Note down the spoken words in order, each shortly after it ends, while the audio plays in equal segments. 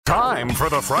Time for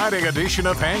the Friday edition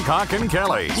of Hancock and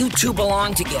Kelley. You two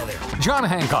belong together. John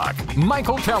Hancock,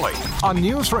 Michael Kelley on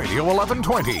News Radio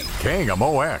 1120,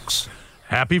 KMOX.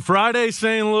 Happy Friday,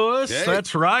 St. Louis. Hey.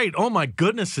 That's right. Oh, my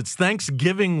goodness. It's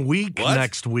Thanksgiving week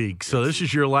next week. So this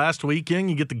is your last weekend.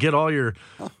 You get to get all your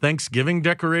Thanksgiving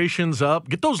decorations up.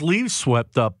 Get those leaves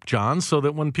swept up, John, so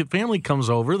that when family comes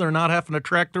over, they're not having to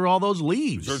track through all those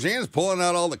leaves. Georgiana's pulling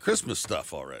out all the Christmas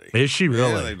stuff already. Is she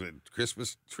really? Yeah, they've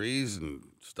Christmas trees and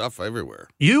stuff everywhere.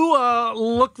 You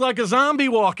look like a zombie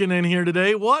walking in here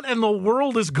today. What in the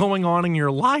world is going on in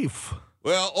your life?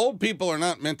 Well, old people are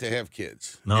not meant to have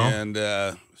kids. No. And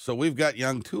so we've got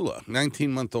young Tula,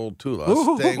 19-month-old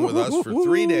Tula, staying with us for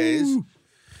 3 days.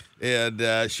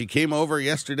 And she came over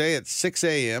yesterday at 6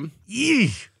 a.m.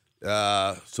 Yee.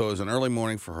 So it was an early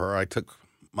morning for her. I took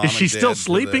Mom Is she and Dad still to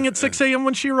sleeping at 6 a.m.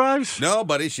 when she arrives? No,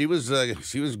 buddy. She was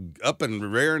up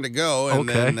and raring to go.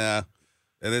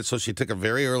 And then so she took a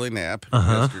very early nap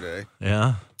yesterday.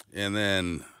 Yeah. And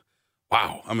then...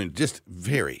 Wow. I mean, just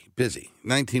very busy.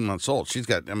 19 months old. She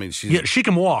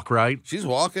can walk, right? She's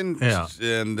walking. Yeah.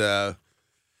 And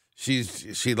she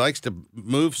likes to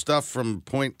move stuff from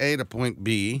point A to point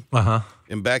B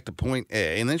and back to point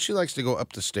A. And then she likes to go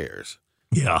up the stairs.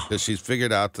 Yeah. Because she's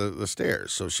figured out the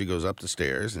stairs. So she goes up the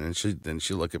stairs and then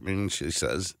she look at me and she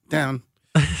says, down.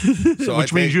 So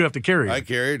Which means you have to carry her. I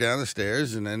carry her down the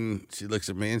stairs and then she looks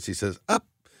at me and she says, up.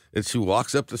 And she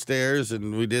walks up the stairs,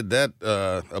 and we did that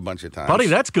a bunch of times. Buddy,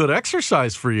 that's good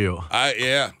exercise for you.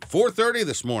 4:30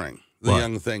 this morning, the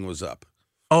young thing was up.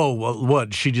 Oh, well,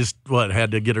 what? She just,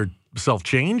 had to get herself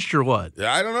changed or what?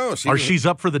 Yeah, I don't know. She's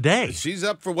up for the day. She's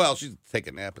up for, she's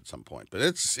taking a nap at some point. But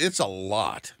it's a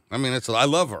lot. I mean, I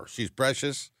love her. She's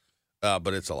precious.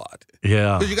 But it's a lot.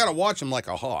 Yeah. Because you got to watch them like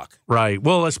a hawk. Right.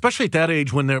 Well, especially at that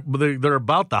age when they're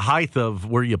about the height of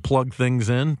where you plug things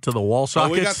in to the wall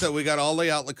sockets. We got all the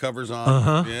outlet covers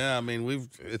on. Yeah, I mean,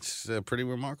 it's pretty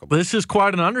remarkable. This is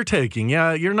quite an undertaking.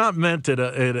 Yeah, you're not meant at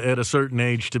a certain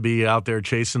age to be out there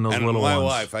chasing those little ones. My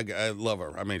wife, I love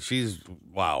her. I mean, she's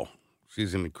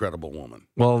an incredible woman.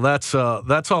 Well, that's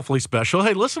awfully special.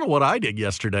 Hey, listen to what I did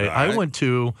yesterday. Right. I went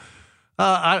to...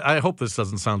 I hope this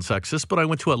doesn't sound sexist, but I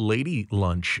went to a lady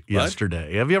lunch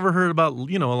yesterday. Have you ever heard about,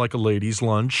 like a ladies'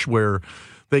 lunch where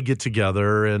they get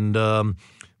together and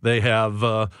they have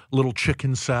a little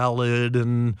chicken salad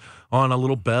and on a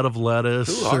little bed of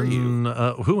lettuce? Who are you?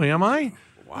 Who am I?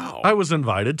 Wow. I was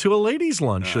invited to a ladies'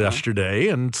 lunch yesterday,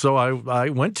 and so I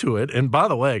went to it. And by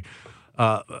the way,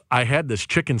 I had this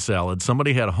chicken salad.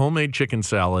 Somebody had a homemade chicken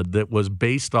salad that was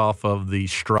based off of the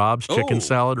Straub's chicken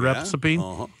salad recipe.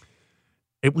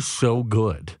 It was so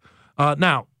good.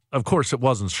 Now, of course, it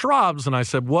wasn't Straub's, and I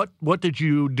said, "What did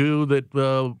you do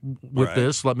with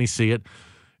this? Let me see it."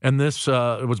 And this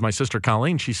it was my sister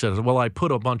Colleen. She said, "Well, I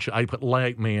put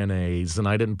light mayonnaise, and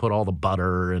I didn't put all the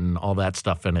butter and all that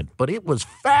stuff in it, but it was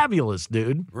fabulous,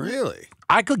 dude." Really?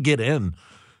 I could get in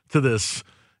to this,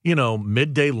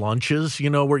 midday lunches,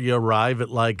 where you arrive at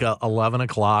like 11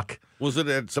 o'clock. Was it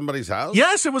at somebody's house?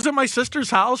 Yes, it was at my sister's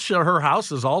house. Her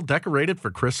house is all decorated for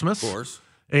Christmas. Of course.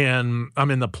 And,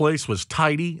 the place was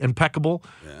tidy, impeccable.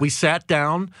 Yeah. We sat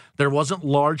down. There wasn't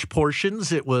large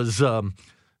portions. It was, it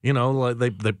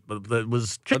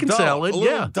was chicken salad. A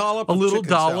little dollop. A little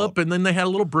dollop. And then they had a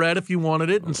little bread if you wanted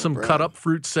it and some cut-up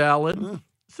fruit salad,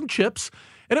 some chips.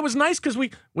 And it was nice because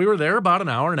we were there about an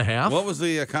hour and a half. What was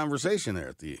the conversation there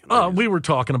at the we were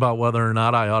talking about whether or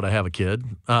not I ought to have a kid.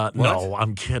 No,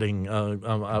 I'm kidding.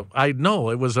 I know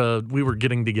it was we were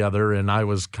getting together, and I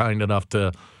was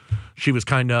she was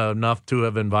kind enough to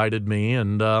have invited me,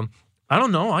 and I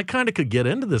don't know. I kind of could get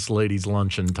into this ladies'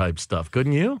 luncheon type stuff,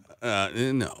 couldn't you?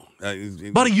 No.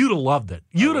 Buddy, you'd have loved it.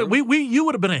 You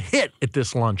would have been a hit at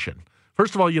this luncheon.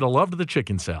 First of all, you'd have loved the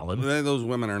chicken salad. Those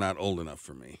women are not old enough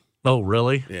for me. Oh,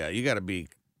 really? Yeah, you got to be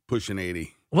pushing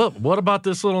 80. Well, what about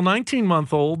this little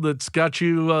 19-month-old that's got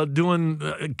you doing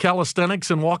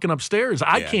calisthenics and walking upstairs?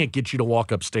 I can't get you to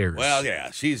walk upstairs. Well, yeah,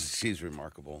 she's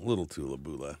remarkable. Little Tula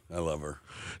Bula. I love her.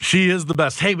 She is the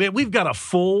best. Hey, man, we've got a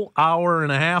full hour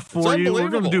and a half for you. We're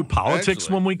going to do politics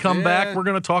when we come back. We're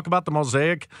going to talk about the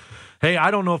Mosaic. Hey,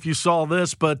 I don't know if you saw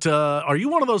this, but are you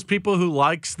one of those people who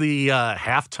likes the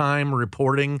halftime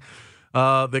reporting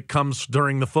that comes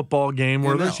during the football game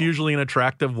where there's usually an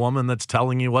attractive woman that's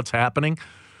telling you what's happening?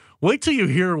 Wait till you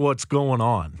hear what's going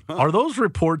on. Are those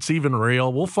reports even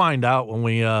real? We'll find out when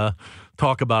we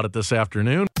talk about it this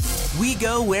afternoon. We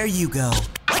go where you go.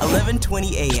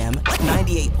 1120 AM,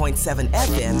 98.7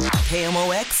 FM,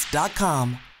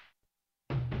 KMOX.com.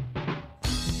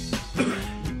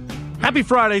 Happy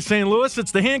Friday, St. Louis.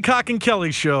 It's the Hancock and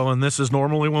Kelley Show, and this is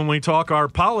normally when we talk our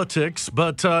politics,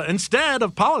 but instead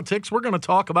of politics, we're going to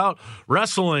talk about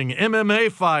wrestling,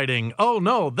 MMA fighting. Oh,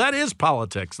 no, that is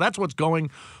politics. That's what's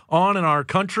going on in our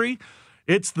country.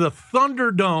 It's the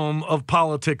Thunderdome of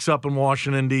politics up in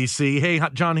Washington, D.C. Hey,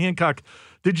 John Hancock,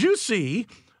 did you see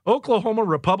Oklahoma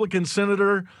Republican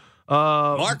Senator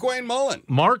Markwayne Mullin?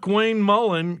 Markwayne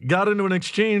Mullin got into an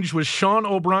exchange with Sean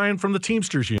O'Brien from the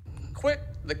Teamsters Union. Quit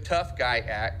the tough guy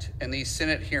act in these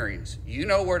Senate hearings. You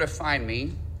know where to find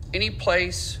me. Any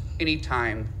place,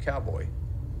 anytime, cowboy.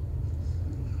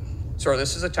 Sir,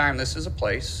 this is a time, this is a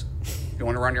place. If you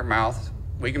want to run your mouth,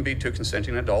 we can be two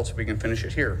consenting adults. We can finish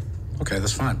it here. Okay,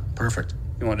 that's fine. Perfect.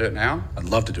 You want to do it now? I'd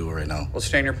love to do it right now. Well,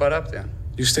 stand your butt up then.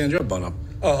 You stand your butt up.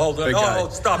 Oh, hold on. Big guy. Oh,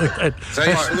 stop it.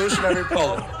 Say solutionary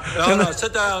problem. No,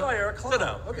 sit down. Sit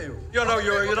down. Okay. You know,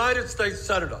 you're a United States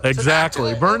Senator.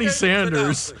 Exactly. Bernie Okay,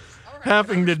 Sanders sit down,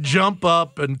 having to jump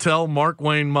up and tell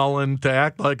Markwayne Mullin to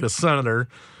act like a senator.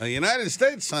 A United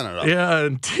States Senator. Yeah,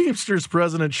 and Teamsters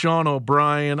President Sean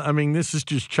O'Brien. I mean, this is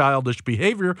just childish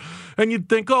behavior. And you'd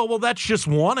think, oh, well, that's just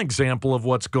one example of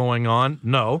what's going on.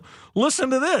 No. Listen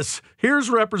to this.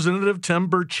 Here's Representative Tim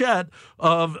Burchett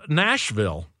of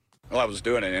Nashville. Well, I was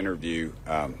doing an interview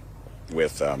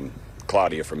with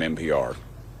Claudia from NPR,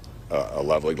 a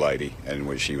lovely lady,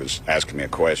 and she was asking me a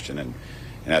question. And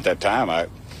at that time, I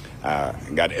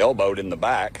got elbowed in the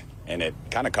back, and it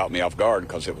kind of caught me off guard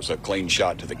because it was a clean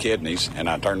shot to the kidneys. And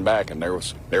I turned back, and there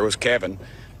was Kevin,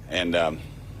 and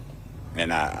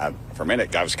I for a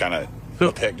minute I was kind of,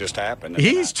 what the heck just happened? And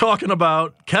He's talking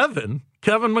about Kevin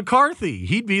McCarthy.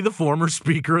 He'd be the former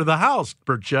Speaker of the House.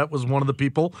 Burchett was one of the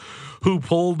people who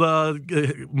pulled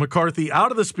McCarthy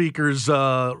out of the Speaker's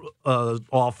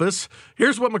office.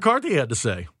 Here's what McCarthy had to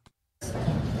say.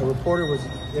 A reporter was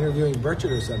interviewing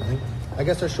Burchett or something. I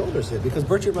guess our shoulders hit because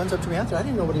Burchett runs up to me after. I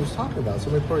didn't know what he was talking about.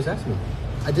 Some reporters asked me.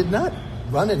 I did not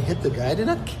run and hit the guy. I did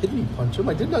not kidney punch him.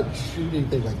 I did not shoot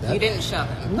anything like that. You didn't shove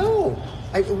him? No.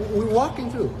 We're walking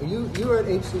through. You were at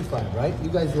HC5, right? You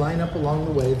guys line up along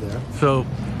the way there. So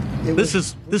this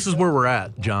is where we're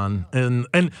at, John. And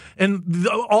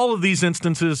all of these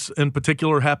instances in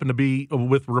particular happen to be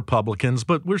with Republicans,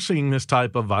 but we're seeing this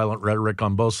type of violent rhetoric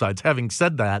on both sides. Having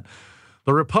said that,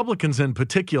 the Republicans in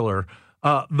particular,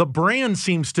 the brand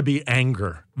seems to be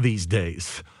anger these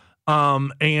days.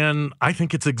 And I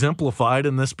think it's exemplified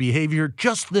in this behavior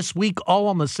just this week, all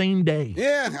on the same day.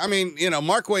 Yeah, I mean,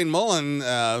 Markwayne Mullin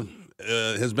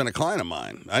has been a client of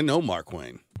mine. I know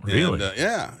Markwayne. Really? And,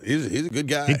 yeah, he's a good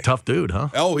guy. He's a tough dude, huh?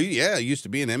 Oh, he used to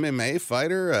be an MMA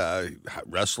fighter,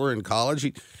 wrestler in college,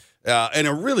 and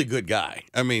a really good guy.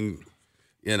 I mean,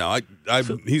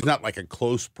 he's not like a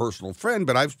close personal friend,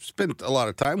 but I've spent a lot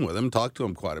of time with him, talked to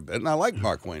him quite a bit, and I like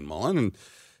Markwayne Mullin, and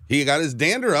he got his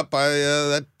dander up by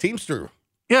that Teamster.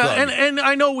 Yeah, and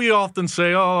I know we often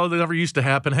say, oh, that never used to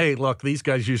happen. Hey, look, these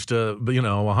guys used to,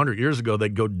 100 years ago,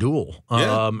 they'd go duel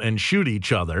and shoot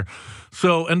each other.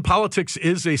 So, and politics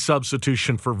is a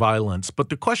substitution for violence. But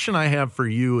the question I have for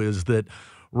you is that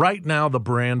right now the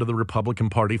brand of the Republican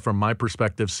Party, from my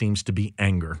perspective, seems to be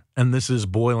anger. And this is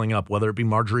boiling up, whether it be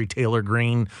Marjorie Taylor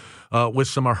Greene with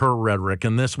some of her rhetoric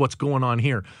and what's going on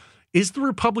here. Is the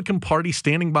Republican Party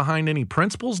standing behind any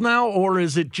principles now, or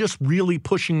is it just really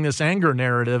pushing this anger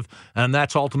narrative, and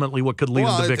that's ultimately what could lead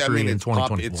to the victory in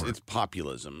 2024? It's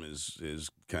populism is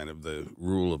kind of the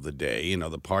rule of the day.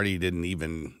 The party didn't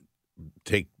even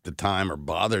take the time or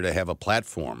bother to have a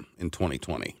platform in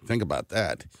 2020. Think about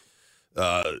that.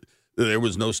 There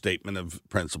was no statement of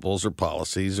principles or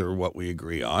policies or what we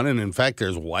agree on, and in fact,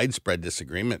 there's widespread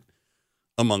disagreement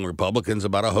among Republicans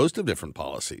about a host of different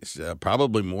policies,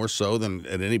 probably more so than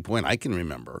at any point I can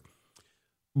remember.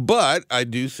 But I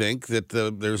do think that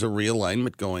there's a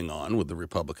realignment going on with the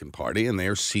Republican Party, and they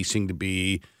are ceasing to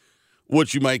be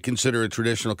what you might consider a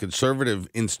traditional conservative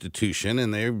institution,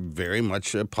 and they're very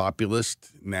much a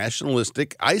populist,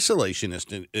 nationalistic,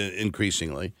 isolationist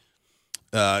increasingly.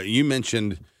 You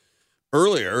mentioned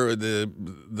earlier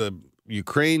the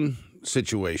Ukraine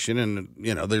situation, and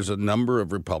there's a number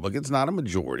of Republicans, not a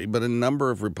majority, but a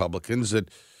number of Republicans that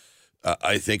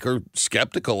I think are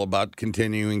skeptical about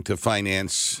continuing to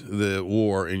finance the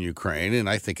war in Ukraine, and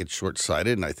I think it's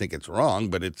short-sighted, and I think it's wrong.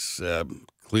 But it's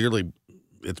clearly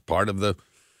it's part of the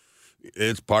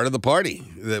party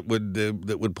that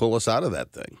would pull us out of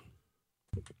that thing.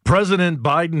 President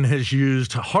Biden has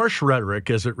used harsh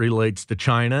rhetoric as it relates to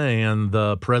China and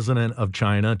the president of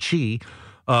China, Xi,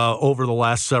 over the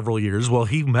last several years. Well,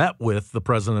 he met with the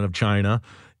president of China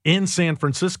in San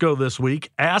Francisco this week,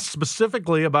 asked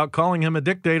specifically about calling him a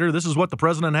dictator. This is what the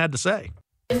president had to say.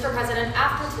 Mr. President,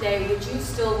 after today, would you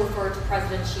still refer to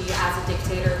President Xi as a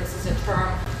dictator? This is a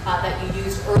term that you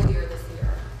used earlier this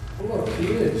year. Well, look,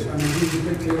 he is. I mean, he's a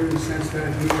dictator in the sense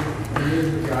that he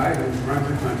is the guy who runs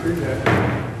a country that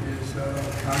is a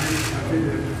communist country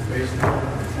that is based on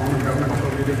a form of government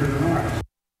totally different than ours.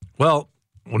 Well,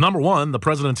 number one, the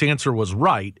president's answer was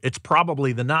right. It's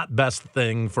probably the not best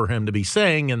thing for him to be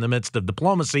saying in the midst of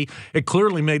diplomacy. It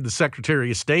clearly made the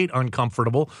Secretary of State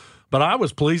uncomfortable. But I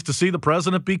was pleased to see the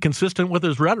president be consistent with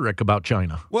his rhetoric about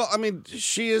China. Well, I mean,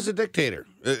 she is a dictator.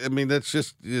 I mean, that's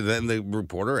just, then the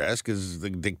reporter asked, is the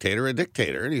dictator a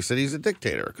dictator? And he said he's a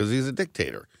dictator because he's a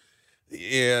dictator.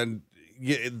 And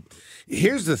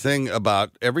here's the thing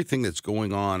about everything that's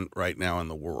going on right now in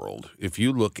the world. If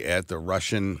you look at the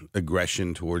Russian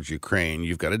aggression towards Ukraine,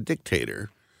 you've got a dictator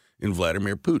in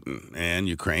Vladimir Putin, and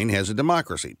Ukraine has a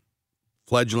democracy.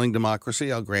 Fledgling democracy,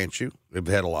 I'll grant you. They've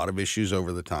had a lot of issues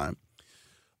over the time.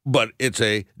 But it's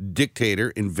a dictator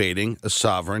invading a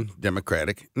sovereign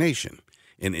democratic nation.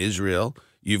 In Israel,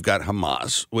 you've got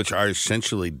Hamas, which are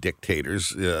essentially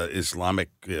dictators, Islamic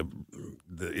the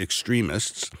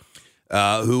extremists,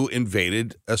 who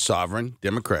invaded a sovereign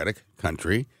democratic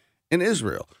country in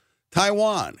Israel.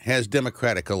 Taiwan has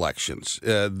democratic elections.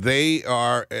 They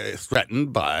are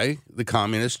threatened by the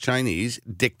communist Chinese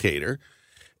dictator.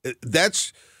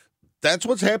 That's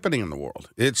what's happening in the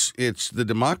world. It's the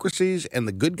democracies and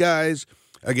the good guys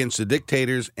against the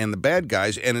dictators and the bad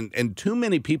guys. And too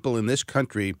many people in this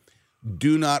country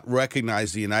do not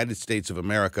recognize the United States of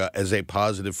America as a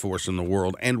positive force in the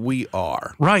world, and we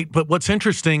are. Right, but what's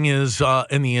interesting is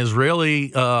in the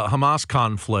Israeli-Hamas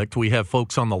conflict, we have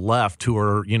folks on the left who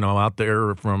are, out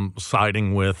there from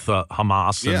siding with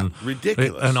Hamas. Yeah, and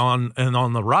ridiculous. And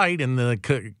on the right, in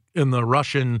the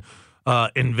Russian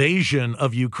invasion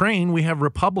of Ukraine, we have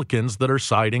Republicans that are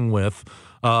siding with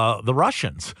the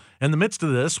Russians. In the midst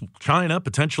of this, China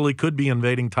potentially could be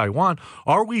invading Taiwan.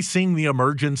 Are we seeing the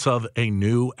emergence of a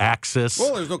new axis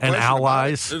and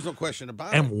allies? There's no question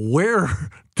about it. And where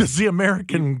does the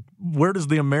American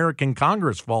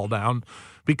Congress fall down?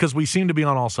 Because we seem to be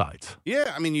on all sides.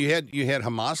 Yeah, I mean, you had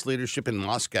Hamas leadership in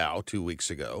Moscow 2 weeks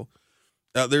ago.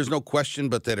 There's no question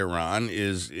but that Iran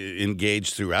is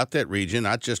engaged throughout that region,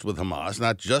 not just with Hamas,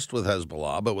 not just with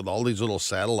Hezbollah, but with all these little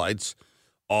satellites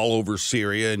all over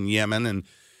Syria and Yemen. And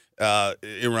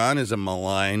Iran is a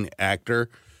malign actor.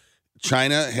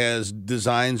 China has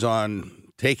designs on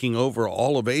taking over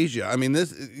all of Asia. I mean, there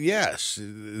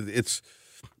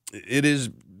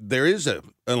is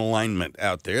an alignment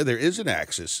out there. There is an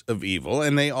axis of evil,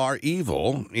 and they are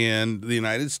evil. And the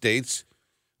United States,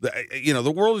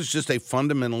 the world is just a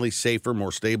fundamentally safer,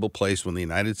 more stable place when the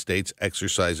United States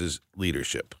exercises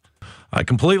leadership. I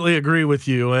completely agree with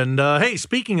you. And, hey,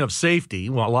 speaking of safety,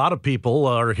 well, a lot of people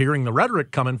are hearing the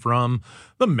rhetoric coming from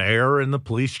the mayor and the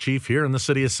police chief here in the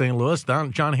city of St. Louis,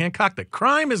 John Hancock, that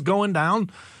crime is going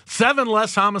down. 7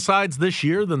 less homicides this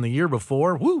year than the year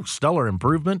before. Woo, stellar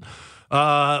improvement.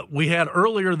 We had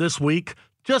earlier this week,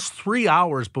 just 3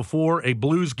 hours before a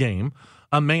Blues game,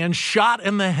 a man shot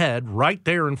in the head right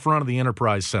there in front of the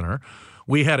Enterprise Center.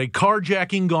 We had a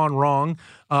carjacking gone wrong,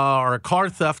 or a car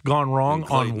theft gone wrong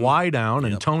on Wydown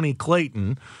and Tony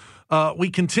Clayton. We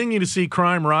continue to see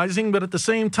crime rising, but at the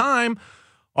same time,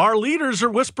 our leaders are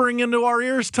whispering into our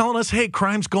ears, telling us, hey,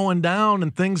 crime's going down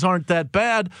and things aren't that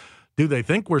bad. Do they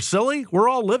think we're silly? We're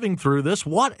all living through this.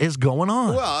 What is going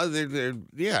on? Well,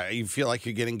 you feel like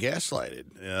you're getting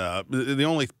gaslighted. The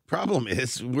only problem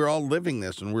is we're all living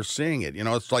this and we're seeing it.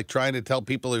 It's like trying to tell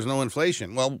people there's no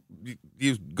inflation. Well,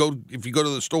 if you go to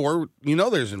the store,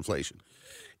 there's inflation.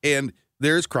 And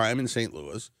there's crime in St.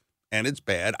 Louis, and it's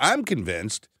bad. I'm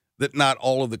convinced that not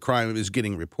all of the crime is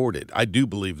getting reported. I do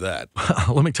believe that.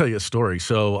 Let me tell you a story.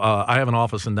 So I have an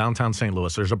office in downtown St.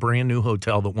 Louis. There's a brand new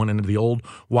hotel that went into the old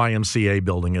YMCA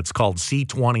building. It's called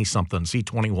C20 something,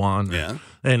 C21. Yeah.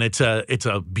 And it's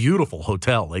a beautiful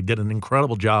hotel. They did an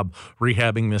incredible job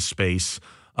rehabbing this space.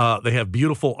 They have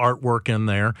beautiful artwork in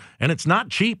there, and it's not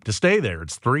cheap to stay there.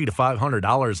 It's $300 to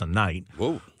 $500 a night.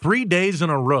 Whoa. 3 days in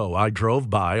a row, I drove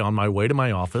by on my way to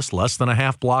my office, less than a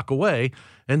half block away,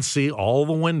 and see all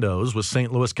the windows with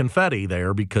St. Louis confetti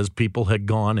there because people had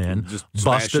gone in, just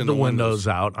busted the windows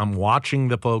out. I'm watching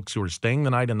the folks who are staying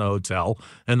the night in the hotel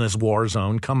in this war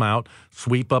zone come out,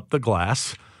 sweep up the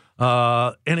glass,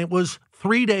 and it was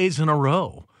 3 days in a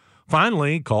row.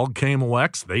 finally called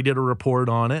KMOX. They did a report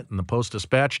on it, and the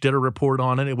Post-Dispatch did a report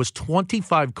on it. It was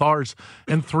 25 cars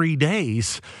in 3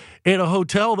 days at a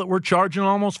hotel that were charging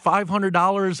almost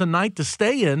 $500 a night to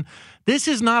stay in. This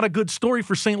is not a good story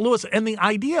for St. Louis. And the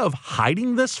idea of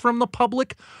hiding this from the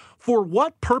public, for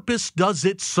what purpose does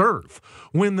it serve?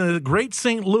 When the great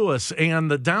St. Louis and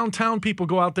the downtown people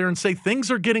go out there and say things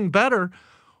are getting better,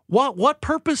 what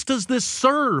purpose does this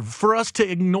serve for us to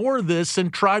ignore this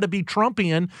and try to be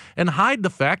Trumpian and hide the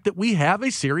fact that we have a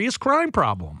serious crime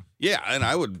problem? Yeah, and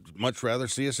I would much rather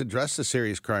see us address the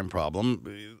serious crime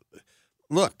problem.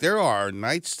 Look, there are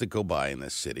nights that go by in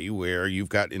this city where you've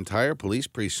got entire police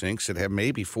precincts that have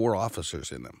maybe 4 officers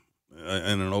in them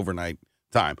in an overnight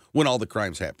time when all the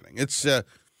crime's happening. It's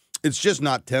just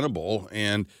not tenable,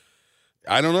 and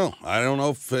I don't know. I don't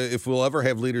know if we'll ever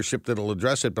have leadership that'll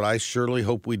address it, but I surely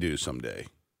hope we do someday.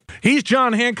 He's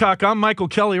John Hancock. I'm Michael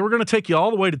Kelley. We're going to take you all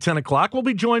the way to 10 o'clock. We'll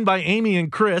be joined by Amy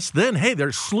and Chris. Then, hey,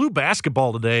 there's SLU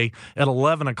basketball today at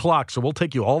 11 o'clock, so we'll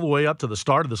take you all the way up to the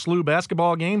start of the SLU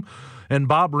basketball game and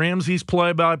Bob Ramsey's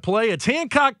play-by-play. It's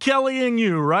Hancock, Kelley, and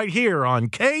you right here on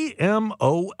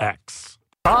KMOX.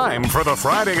 Time for the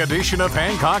Friday edition of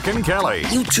Hancock and Kelley.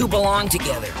 You two belong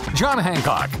together. John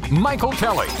Hancock, Michael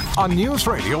Kelley on News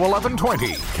Radio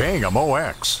 1120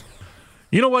 KMOX.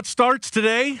 You know what starts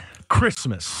today?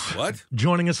 Christmas. What?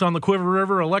 Joining us on the Quiver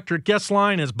River Electric Guest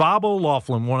Line is Bob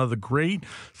O'Loughlin, one of the great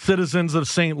citizens of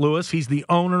St. Louis. He's the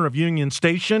owner of Union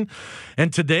Station.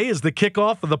 And today is the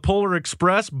kickoff of the Polar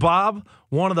Express. Bob,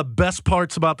 one of the best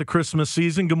parts about the Christmas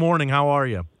season. Good morning. How are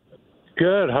you?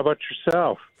 Good. How about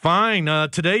yourself? Fine.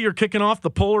 Today you're kicking off the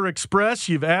Polar Express.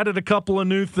 You've added a couple of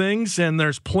new things, and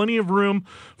there's plenty of room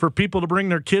for people to bring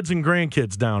their kids and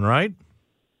grandkids down, right?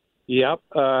 Yep.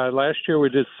 Last year we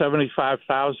did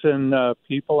 75,000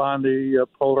 people on the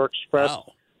Polar Express.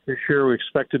 Wow. This year we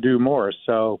expect to do more.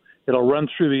 So it'll run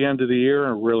through the end of the year,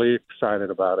 and we're really excited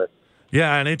about it.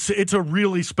 Yeah, and it's a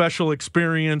really special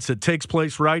experience. It takes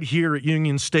place right here at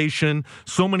Union Station.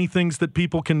 So many things that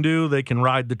people can do. They can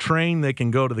ride the train. They can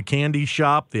go to the candy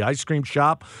shop, the ice cream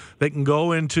shop. They can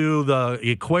go into the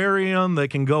aquarium. They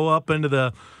can go up into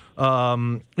the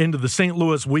St.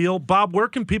 Louis Wheel. Bob, where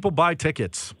can people buy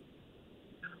tickets?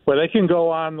 Well, they can go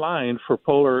online for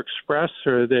Polar Express,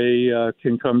 or they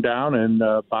can come down and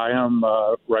buy them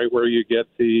right where you get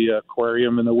the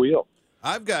aquarium and the wheel.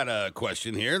 I've got a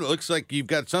question here. It looks like you've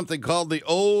got something called the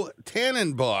Old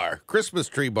Tannin Bar, Christmas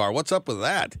tree bar. What's up with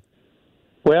that?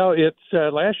 Well, it's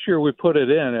last year we put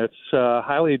it in. It's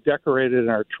highly decorated in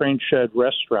our train shed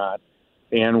restaurant,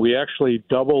 and we actually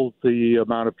doubled the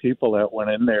amount of people that went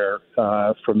in there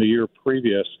from the year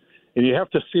previous. And you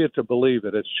have to see it to believe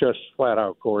it. It's just flat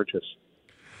out gorgeous.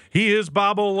 He is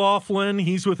Bob O'Loughlin.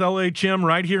 He's with LHM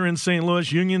right here in St. Louis,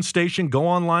 Union Station. Go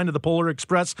online to the Polar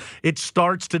Express. It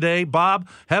starts today. Bob,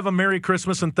 have a Merry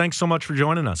Christmas, and thanks so much for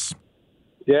joining us.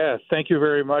 Yeah, thank you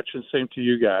very much, and same to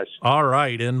you guys. All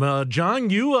right. And, John,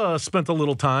 you spent a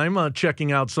little time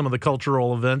checking out some of the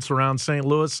cultural events around St.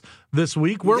 Louis this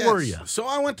week. Where were you? So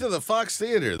I went to the Fox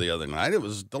Theater the other night. It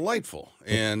was delightful.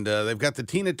 And they've got the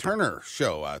Tina Turner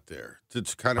show out there.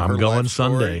 It's kind of I'm her going life story.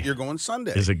 Sunday. You're going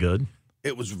Sunday. Is it good?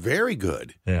 It was very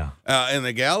good. Yeah. And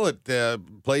the gal that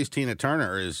plays Tina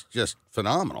Turner is just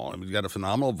phenomenal. I mean, she's got a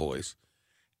phenomenal voice.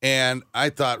 And I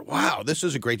thought, wow, this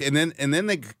is a great. And then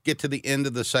they get to the end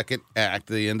of the second act,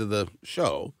 the end of the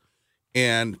show,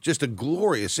 and just a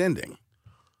glorious ending.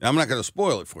 Now, I'm not going to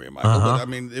spoil it for you, Michael, but I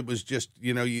mean, it was just,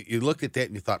 you looked at that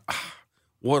and you thought,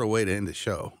 what a way to end the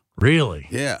show. Really?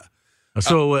 Yeah.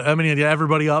 So, I mean,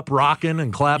 everybody up rocking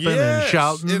and clapping and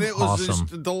shouting. And it was awesome.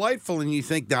 just delightful. And you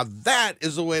think, now that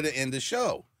is the way to end the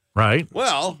show. Right.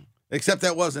 Well, except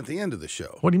that wasn't the end of the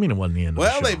show. What do you mean it wasn't the end of the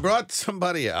show? Well, they brought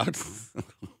somebody out.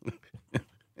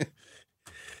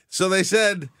 So they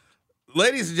said,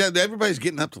 ladies and gentlemen, everybody's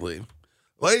getting up to leave.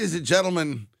 Ladies and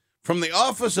gentlemen, from the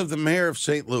office of the mayor of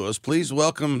St. Louis, please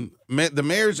welcome the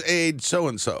mayor's aide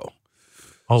so-and-so.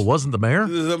 Oh, it wasn't the mayor?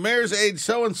 The mayor's aide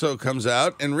so-and-so comes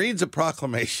out and reads a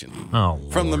proclamation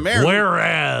from the Lord. mayor.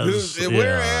 Whereas,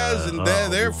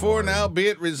 therefore now be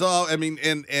it resolved. I mean,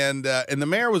 and the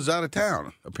mayor was out of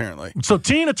town, apparently. So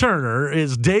Tina Turner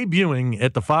is debuting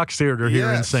at the Fox Theater here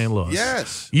in St. Louis.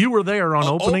 Yes. You were there on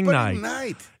opening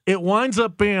night. It winds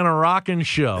up being a rocking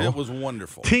show. It was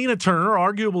wonderful. Tina Turner,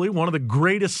 arguably one of the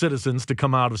greatest citizens to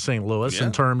come out of St. Louis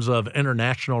in terms of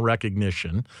international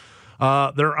recognition.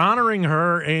 They're honoring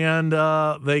her, and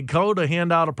they go to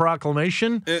hand out a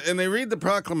proclamation. And they read the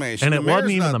proclamation. And it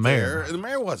wasn't even the mayor. The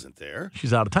mayor wasn't there.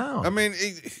 She's out of town. I mean,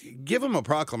 give him a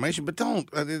proclamation, but don't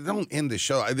end the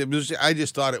show. I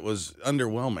just thought it was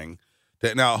underwhelming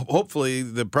Now, hopefully,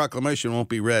 the proclamation won't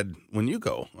be read when you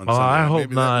go on Sunday. I hope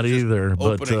Maybe not either.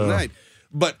 Opening night.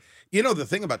 But, you know, the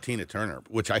thing about Tina Turner,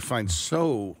 which I find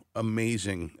so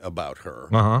amazing about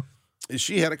her, is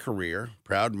she had a career,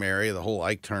 Proud Mary, the whole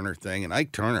Ike Turner thing. And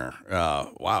Ike Turner,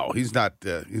 wow, he's not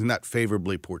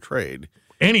favorably portrayed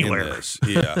anywhere. In this.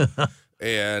 Yeah.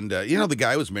 And, you know, the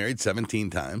guy was married 17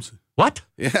 times. What?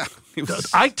 Yeah.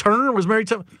 Ike Turner was married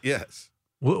to? Yes.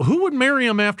 Who would marry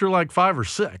him after like 5 or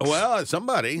 6? Well,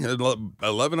 somebody.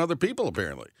 11 other people,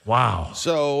 apparently. Wow.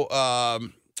 So,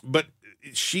 but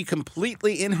she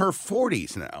completely in her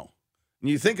 40s now. And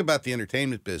you think about the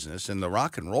entertainment business and the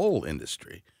rock and roll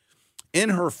industry. In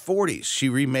her 40s, she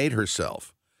remade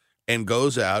herself and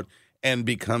goes out and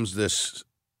becomes this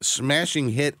smashing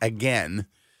hit again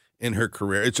in her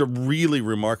career. It's a really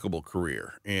remarkable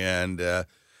career. And,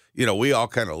 you know, we all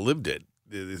kind of lived it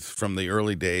from the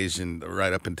early days and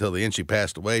right up until the end. She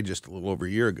passed away just a little over a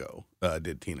year ago,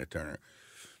 did Tina Turner.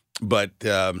 But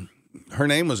her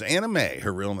name was Anna Mae.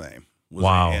 Her real name was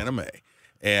Anna Mae.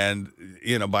 And,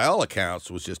 you know, by all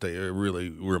accounts, was just a really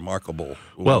remarkable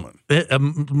woman. Well,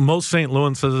 most St.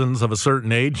 Louis citizens of a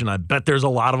certain age, and I bet there's a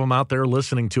lot of them out there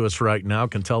listening to us right now,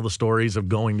 can tell the stories of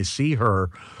going to see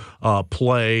her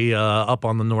play up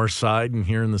on the north side and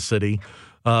here in the city.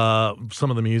 Some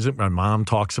of the music, my mom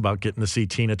talks about getting to see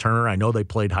Tina Turner. I know they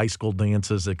played high school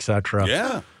dances, etc.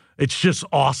 Yeah. It's just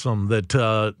awesome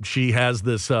that she has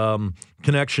this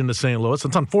connection to St. Louis.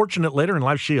 It's unfortunate later in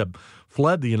life she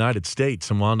fled the United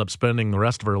States and wound up spending the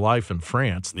rest of her life in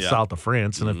France, the south of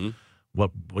France. And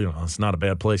it's not a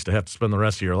bad place to have to spend the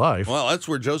rest of your life. Well, that's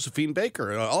where Josephine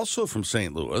Baker, also from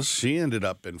St. Louis, she ended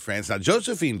up in France. Now,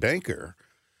 Josephine Baker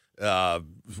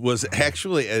was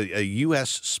actually a U.S.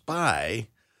 spy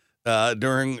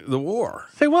during the war.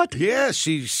 Say what? Yeah,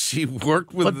 she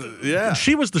worked with.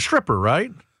 She was the stripper,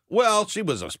 right? Well, she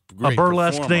was a great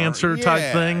burlesque performer. dancer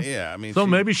type thing. Yeah, I mean, so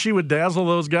maybe she would dazzle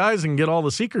those guys and get all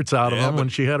the secrets out of them when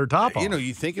she had her top on. You know,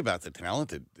 you think about the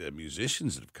talented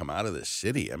musicians that have come out of this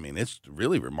city. I mean, it's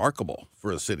really remarkable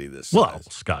for a city this size. Well,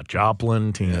 Scott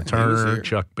Joplin, Tina Turner,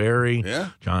 Chuck Berry,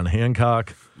 John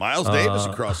Hancock. Miles Davis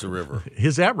across the river.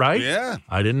 Is that right? Yeah.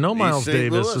 I didn't know Miles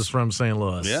Davis is from St.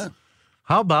 Louis. Yeah.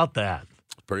 How about that?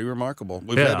 Pretty remarkable.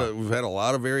 We've had a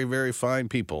lot of very, very fine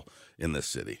people in this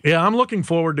city. Yeah, I'm looking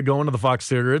forward to going to the Fox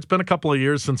Theater. It's been a couple of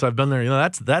years since I've been there. You know,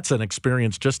 that's an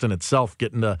experience just in itself,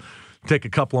 getting to take a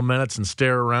couple of minutes and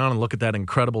stare around and look at that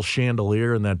incredible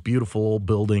chandelier and that beautiful old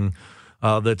building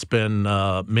that's been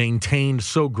maintained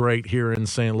so great here in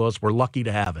St. Louis. We're lucky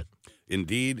to have it.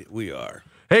 Indeed, we are.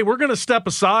 Hey, we're going to step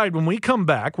aside. When we come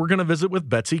back, we're going to visit with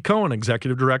Betsy Cohen,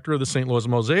 Executive Director of the St. Louis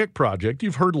Mosaic Project.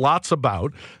 You've heard lots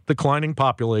about declining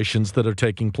populations that are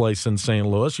taking place in St.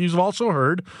 Louis. You've also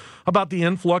heard about the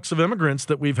influx of immigrants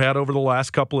that we've had over the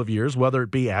last couple of years, whether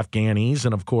it be Afghanis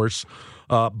and, of course,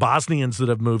 Bosnians that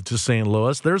have moved to St.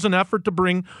 Louis. There's an effort to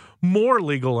bring more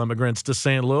legal immigrants to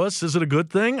St. Louis. Is it a good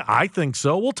thing? I think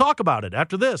so. We'll talk about it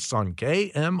after this on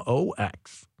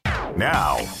KMOX.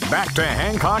 Now, back to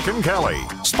Hancock and Kelley,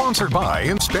 sponsored by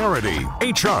Insperity,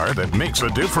 HR that makes a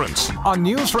difference, on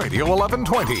News Radio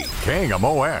 1120,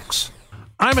 KMOX.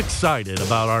 I'm excited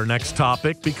about our next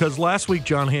topic because last week,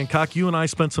 John Hancock, you and I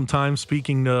spent some time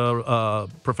speaking to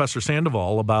Professor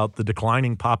Sandoval about the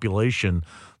declining population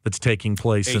that's taking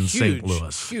place in St.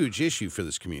 Louis. Huge issue for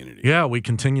this community. Yeah, we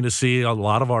continue to see a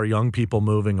lot of our young people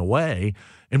moving away.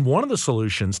 And one of the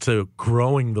solutions to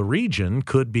growing the region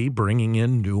could be bringing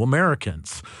in new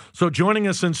Americans. So joining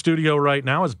us in studio right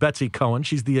now is Betsy Cohen.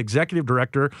 She's the Executive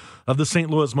Director of the St.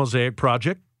 Louis Mosaic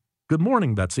Project. Good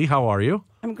morning, Betsy. How are you?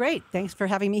 I'm great. Thanks for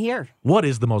having me here. What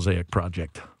is the Mosaic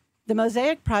Project? The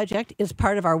Mosaic Project is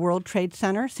part of our World Trade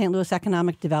Center, St. Louis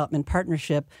Economic Development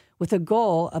Partnership, with a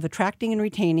goal of attracting and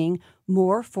retaining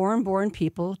more foreign-born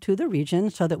people to the region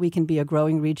so that we can be a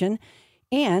growing region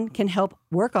and can help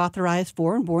work-authorized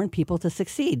foreign-born people to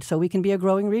succeed so we can be a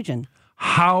growing region.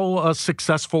 How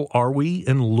successful are we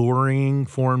in luring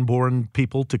foreign-born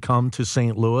people to come to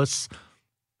St. Louis?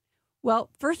 Well,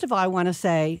 first of all, I want to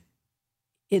say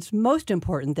it's most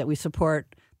important that we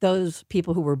support those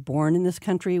people who were born in this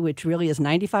country, which really is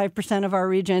 95% of our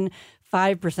region,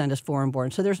 5% is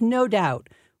foreign-born. So there's no doubt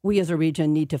we as a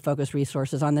region need to focus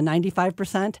resources on the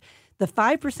 95%. The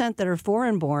 5% that are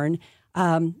foreign-born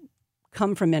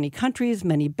come from many countries,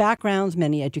 many backgrounds,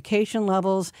 many education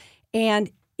levels, and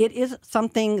it is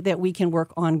something that we can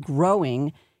work on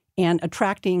growing and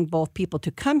attracting both people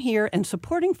to come here and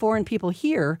supporting foreign people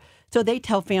here so they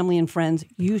tell family and friends,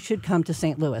 you should come to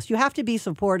St. Louis. You have to be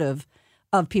supportive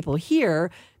of people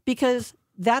here because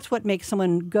that's what makes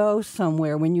someone go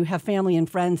somewhere when you have family and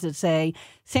friends that say,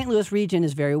 St. Louis region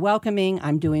is very welcoming,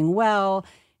 I'm doing well,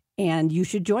 and you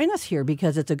should join us here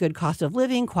because it's a good cost of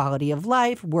living, quality of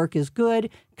life, work is good,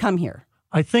 come here.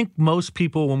 I think most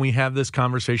people, when we have this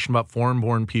conversation about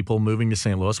foreign-born people moving to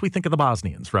St. Louis, we think of the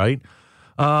Bosnians, right?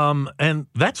 And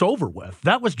that's over with.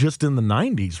 That was just in the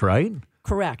 90s, right?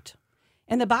 Correct.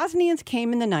 And the Bosnians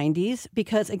came in the 90s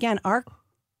because, again,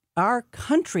 our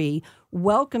country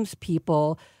welcomes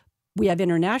people. We have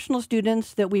international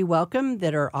students that we welcome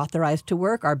that are authorized to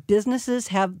work. Our businesses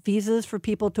have visas for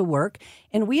people to work.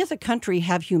 And we as a country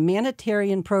have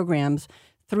humanitarian programs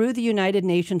through the United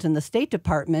Nations and the State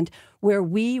Department where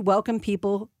we welcome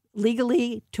people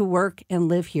legally to work and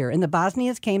live here. And the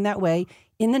Bosnians came that way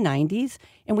in the 90s.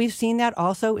 And we've seen that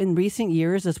also in recent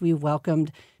years as we've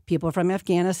welcomed people from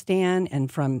Afghanistan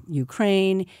and from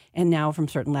Ukraine and now from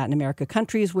certain Latin America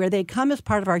countries where they come as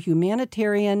part of our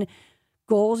humanitarian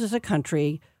goals as a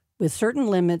country with certain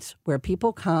limits where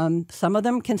people come. Some of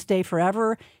them can stay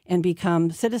forever and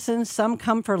become citizens. Some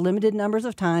come for limited numbers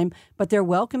of time, but they're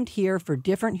welcomed here for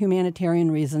different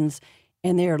humanitarian reasons,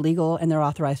 and they are legal and they're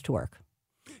authorized to work.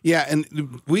 Yeah,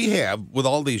 and we have, with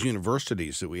all these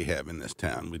universities that we have in this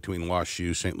town, between Wash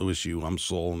U, St. Louis U,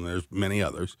 UMSL, and there's many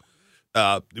others,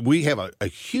 we have a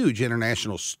huge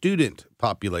international student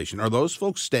population. Are those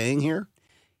folks staying here?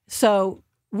 So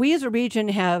we as a region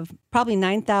have probably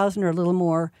 9,000 or a little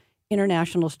more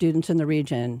international students in the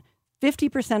region.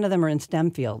 50% of them are in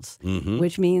STEM fields,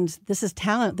 which means this is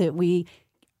talent that we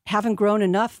haven't grown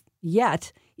enough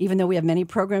yet, even though we have many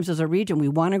programs as a region. We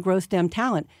want to grow STEM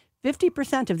talent.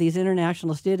 50% of these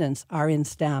international students are in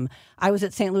STEM. I was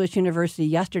at St. Louis University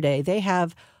yesterday. They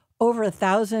have over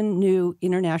 1,000 new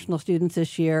international students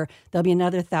this year. There'll be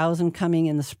another 1,000 coming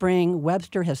in the spring.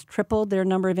 Webster has tripled their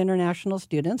number of international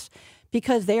students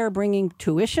because they are bringing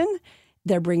tuition,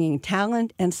 they're bringing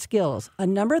talent and skills. A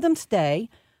number of them stay,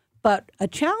 but a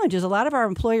challenge is a lot of our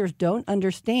employers don't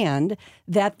understand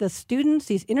that the students,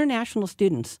 these international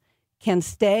students, can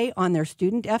stay on their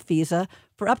student F visa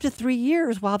for up to 3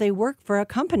 years while they work for a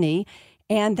company.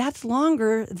 And that's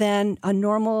longer than a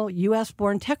normal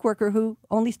U.S.-born tech worker who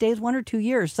only stays 1 or 2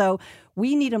 years. So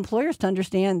we need employers to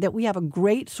understand that we have a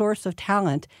great source of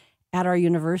talent at our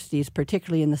universities,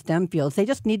 particularly in the STEM fields. They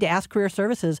just need to ask career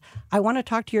services. I want to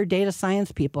talk to your data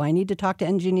science people. I need to talk to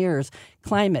engineers,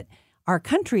 climate. Our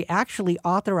country actually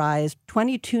authorized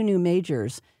 22 new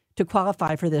majors to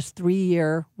qualify for this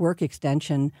 3-year work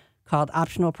extension called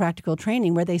optional practical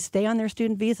training, where they stay on their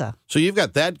student visa. So you've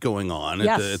got that going on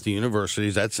at the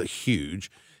universities. That's a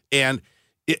huge. And,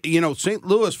 you know, St.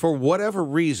 Louis, for whatever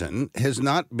reason, has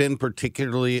not been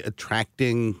particularly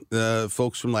attracting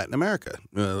folks from Latin America,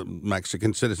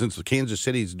 Mexican citizens. Kansas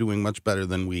City is doing much better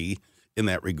than we in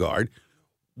that regard.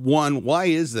 One, why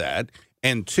is that?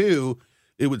 And two,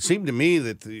 it would seem to me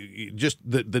that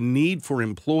the need for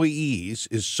employees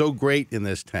is so great in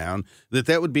this town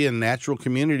that would be a natural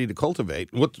community to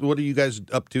cultivate. What are you guys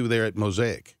up to there at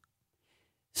Mosaic?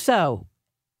 So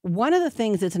one of the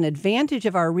things that's an advantage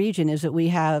of our region is that we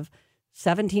have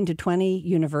 17 to 20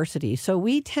 universities. So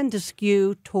we tend to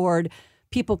skew toward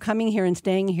people coming here and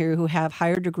staying here who have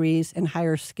higher degrees and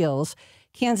higher skills.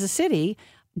 Kansas City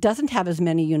doesn't have as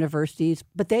many universities,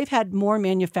 but they've had more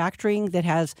manufacturing that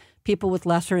has people with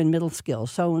lesser and middle skills.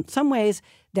 So in some ways,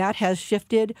 that has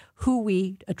shifted who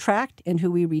we attract and who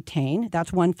we retain.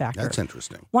 That's one factor. That's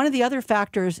interesting. One of the other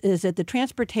factors is that the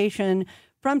transportation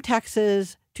from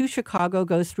Texas to Chicago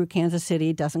goes through Kansas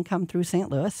City, doesn't come through St.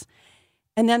 Louis.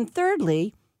 And then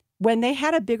thirdly, when they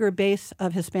had a bigger base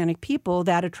of Hispanic people,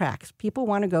 that attracts. People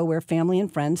want to go where family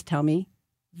and friends tell me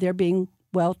they're being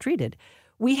well treated.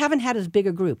 We haven't had as big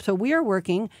a group. So we are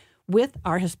working with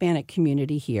our Hispanic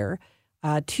community here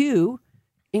to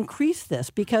increase this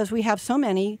because we have so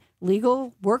many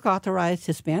legal work authorized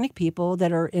Hispanic people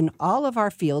that are in all of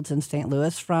our fields in St.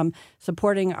 Louis, from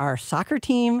supporting our soccer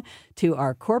team to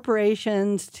our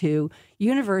corporations to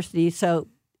universities. So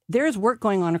there's work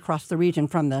going on across the region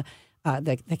from the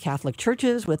Catholic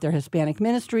churches with their Hispanic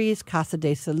ministries, Casa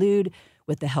de Salud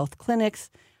with the health clinics,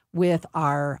 with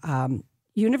our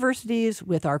universities,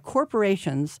 with our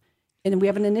corporations, and we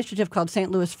have an initiative called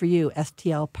St. Louis for You,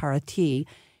 STL Para Ti,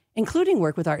 including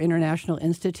work with our International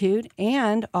Institute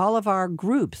and all of our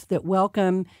groups that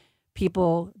welcome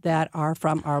people that are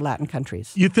from our Latin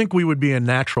countries. You think we would be a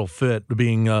natural fit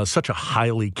being such a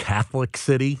highly Catholic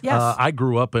city? Yes. I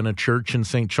grew up in a church in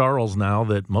St. Charles now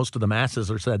that most of the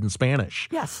masses are said in Spanish.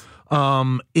 Yes.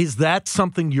 Is that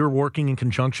something you're working in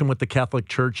conjunction with the Catholic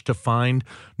Church to find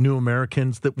new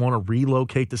Americans that want to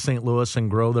relocate to St. Louis and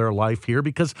grow their life here?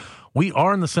 Because we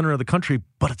are in the center of the country,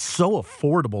 but it's so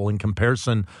affordable in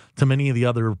comparison to many of the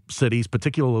other cities,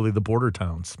 particularly the border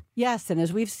towns. Yes, and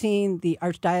as we've seen the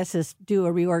Archdiocese do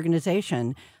a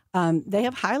reorganization, they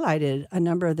have highlighted a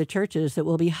number of the churches that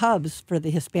will be hubs for the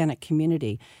Hispanic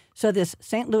community. So this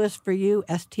St. Louis for You,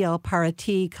 STL Para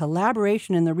Ti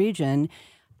collaboration in the region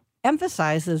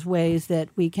emphasizes ways that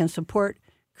we can support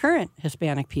current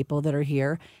Hispanic people that are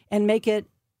here and make it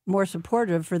more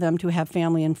supportive for them to have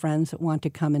family and friends that want to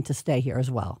come and to stay here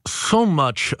as well. So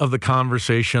much of the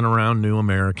conversation around new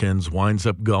Americans winds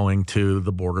up going to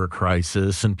the border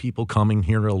crisis and people coming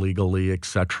here illegally,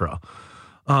 etc.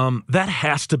 That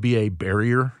has to be a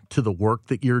barrier to the work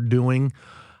that you're doing.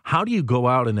 How do you go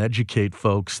out and educate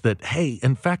folks that, hey,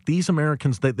 in fact, these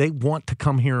Americans, they want to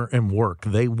come here and work.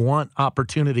 They want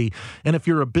opportunity. And if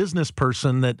you're a business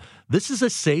person, that this is a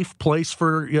safe place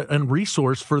for and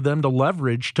resource for them to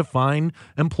leverage to find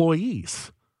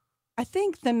employees. I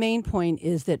think the main point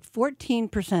is that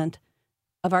 14%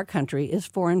 of our country is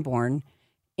foreign born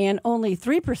and only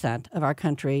 3% of our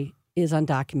country is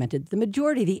undocumented. The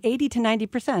majority, the 80 to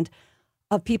 90%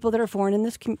 of people that are foreign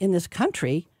in this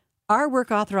country are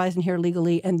work authorized and here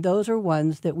legally, and those are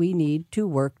ones that we need to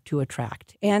work to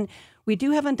attract. And we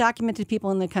do have undocumented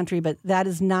people in the country, but that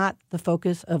is not the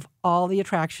focus of all the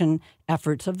attraction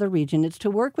efforts of the region. It's to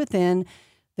work within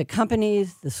the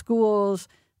companies, the schools,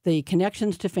 the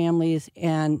connections to families,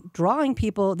 and drawing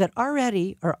people that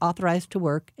already are authorized to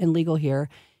work and legal here,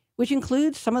 which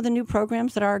includes some of the new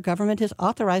programs that our government has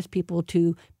authorized people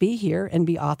to be here and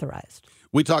be authorized.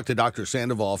 We talked to Dr.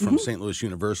 Sandoval from St. Louis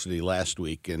University last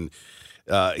week, and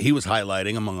he was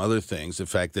highlighting, among other things, the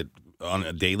fact that on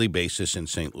a daily basis in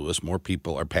St. Louis, more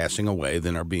people are passing away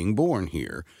than are being born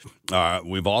here.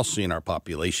 We've all seen our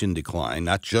population decline,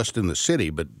 not just in the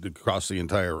city, but across the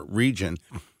entire region.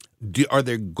 Are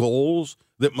there goals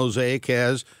that Mosaic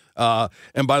has?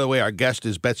 And by the way, our guest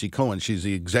is Betsy Cohen. She's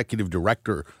the executive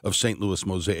director of St. Louis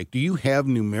Mosaic. Do you have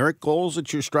numeric goals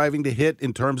that you're striving to hit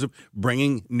in terms of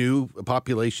bringing new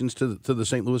populations to the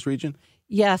St. Louis region?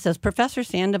 Yes, as Professor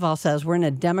Sandoval says, we're in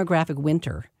a demographic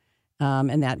winter,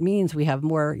 and that means we have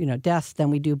more, deaths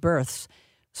than we do births.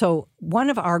 So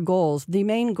one of our goals, the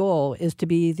main goal, is to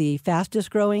be the fastest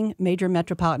growing major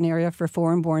metropolitan area for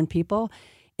foreign-born people.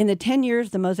 In the 10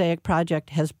 years the Mosaic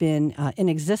Project has been in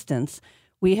existence,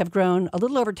 we have grown a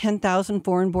little over 10,000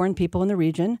 foreign-born people in the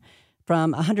region,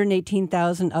 from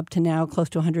 118,000 up to now close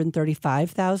to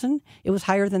 135,000. It was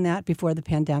higher than that before the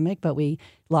pandemic, but we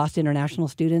lost international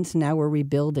students, and now we're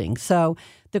rebuilding. So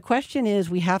the question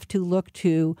is, we have to look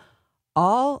to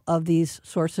all of these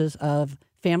sources of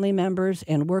family members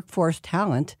and workforce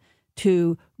talent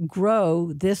to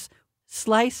grow this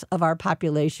slice of our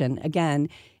population. Again,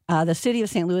 the city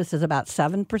of St. Louis is about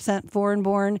 7%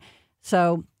 foreign-born.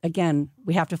 So, again,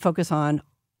 we have to focus on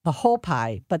the whole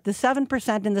pie. But the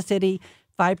 7% in the city,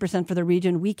 5% for the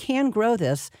region, we can grow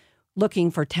this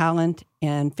looking for talent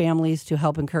and families to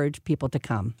help encourage people to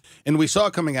come. And we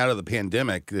saw coming out of the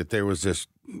pandemic that there was this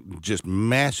just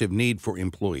massive need for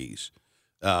employees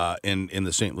in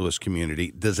the St. Louis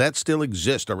community. Does that still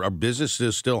exist? Are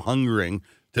businesses still hungering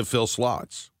to fill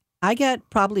slots? I get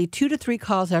probably 2 to 3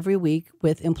 calls every week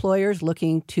with employers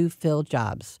looking to fill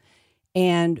jobs.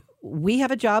 And we have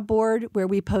a job board where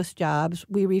we post jobs.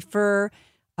 We refer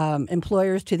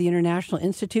employers to the International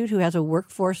Institute, who has a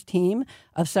workforce team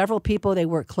of several people. They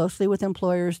work closely with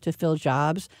employers to fill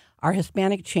jobs. Our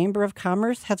Hispanic Chamber of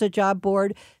Commerce has a job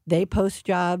board. They post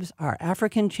jobs. Our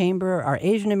African Chamber, our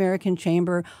Asian American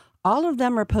Chamber, all of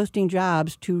them are posting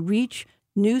jobs to reach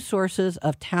new sources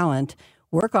of talent,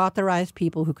 work-authorized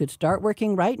people who could start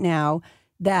working right now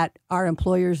that our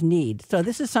employers need. So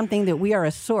this is something that we are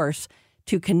a source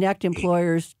to connect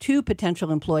employers to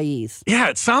potential employees. Yeah,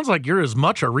 it sounds like you're as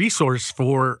much a resource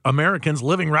for Americans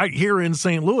living right here in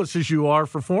St. Louis as you are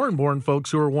for foreign-born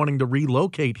folks who are wanting to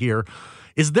relocate here.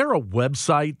 Is there a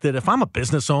website that if I'm a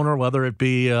business owner, whether it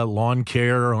be a lawn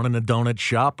care or owning a donut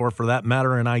shop or for that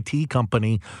matter an IT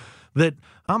company, that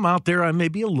I'm out there, I may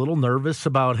be a little nervous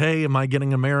about, hey, am I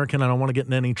getting American? I don't want to get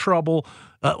in any trouble.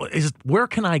 Where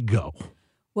can I go?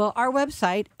 Well, our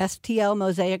website,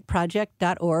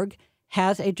 stlmosaicproject.org,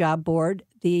 has a job board.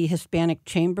 The Hispanic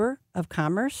Chamber of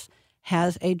Commerce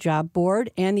has a job board,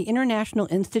 and the International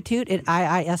Institute at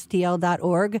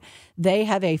iistl.org, they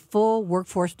have a full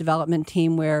workforce development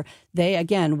team where they,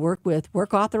 again, work with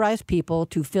work-authorized people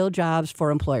to fill jobs for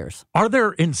employers. Are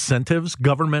there incentives,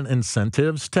 government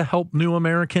incentives, to help new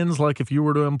Americans, like if you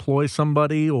were to employ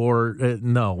somebody, or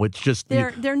no, it's just...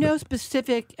 There are no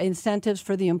specific incentives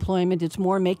for the employment. It's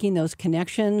more making those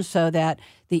connections so that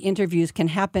the interviews can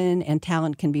happen and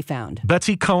talent can be found.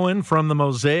 Betsy Cohen from the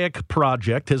Mosaic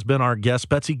Project has been our guest.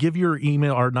 Betsy, give your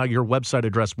email or not your website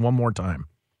address one more time.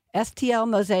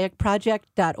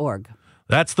 stlmosiacproject.org.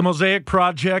 That's the Mosaic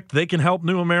Project. They can help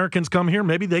new Americans come here.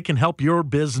 Maybe they can help your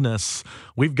business.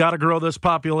 We've got to grow this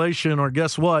population, or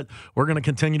guess what? We're going to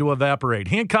continue to evaporate.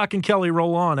 Hancock and Kelley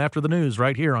roll on after the news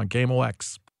right here on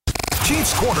KMOX.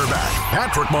 Chiefs quarterback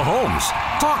Patrick Mahomes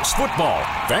talks football,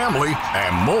 family,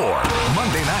 and more.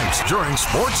 Monday nights during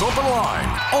Sports Open Line.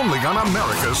 Only on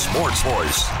America's Sports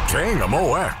Voice,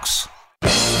 KMOX.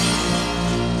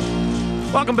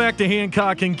 Welcome back to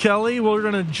Hancock and Kelley. We're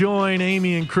going to join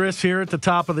Amy and Chris here at the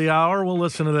top of the hour. We'll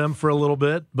listen to them for a little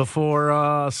bit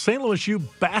before St. Louis U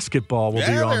basketball will be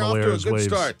on the Waves. They're off to a good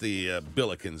start, the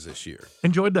Billikens this year.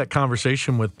 Enjoyed that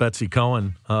conversation with Betsy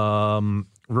Cohen from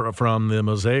the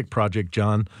Mosaic Project,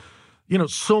 John. You know,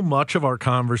 so much of our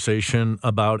conversation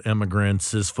about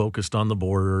immigrants is focused on the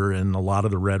border and a lot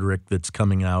of the rhetoric that's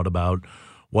coming out about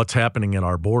what's happening at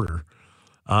our border.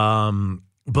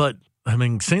 But I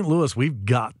mean, St. Louis, we've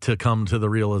got to come to the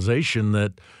realization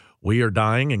that we are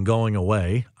dying and going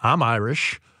away. I'm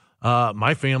Irish.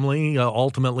 My family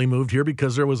ultimately moved here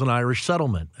because there was an Irish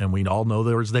settlement, and we all know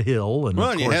there was the Hill. And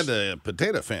well, and you had the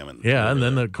potato famine. Yeah, and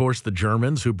then, of course, the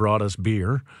Germans who brought us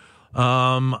beer.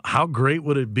 How great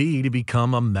would it be to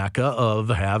become a mecca of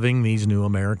having these new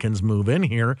Americans move in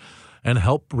here and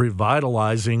help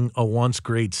revitalizing a once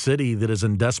great city that is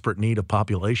in desperate need of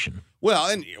population? Well,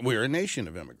 and we're a nation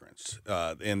of immigrants,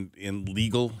 and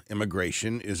legal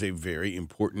immigration is a very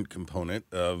important component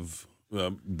of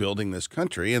building this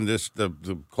country. And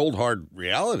the cold, hard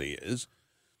reality is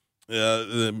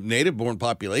the native-born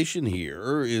population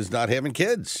here is not having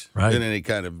kids in any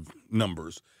kind of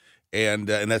numbers. And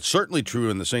that's certainly true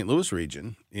in the St. Louis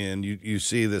region. And you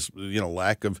see this,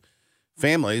 lack of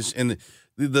families. And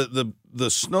the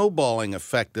snowballing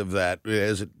effect of that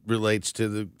as it relates to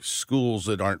the schools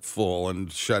that aren't full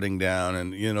and shutting down,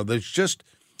 and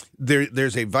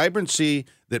there's a vibrancy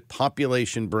that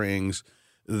population brings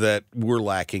that we're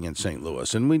lacking in St.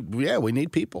 Louis, and we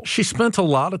need people. She spent a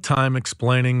lot of time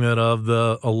explaining that of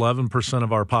the 11%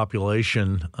 of our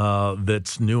population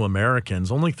that's new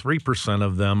Americans, only 3%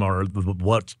 of them are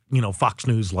what Fox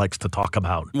News likes to talk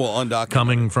about. Well, undocumented,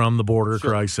 coming from the border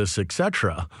crisis,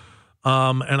 etc.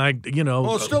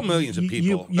 It's still millions of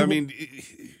people. I mean,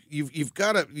 you've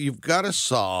got to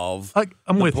solve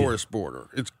the porous border.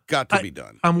 It's got to be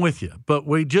done. I'm with you, but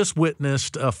we just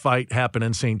witnessed a fight happen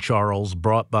in St. Charles,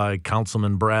 brought by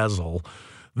Councilman Brazel,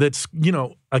 that's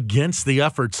against the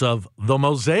efforts of the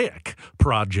Mosaic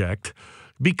Project,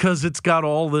 because it's got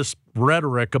all this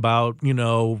rhetoric about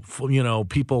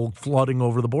people flooding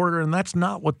over the border, and that's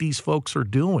not what these folks are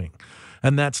doing.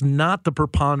 And that's not the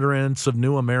preponderance of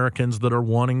new Americans that are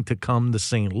wanting to come to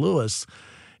St. Louis.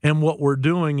 And what we're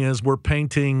doing is we're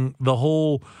painting the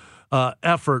whole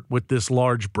effort with this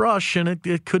large brush, and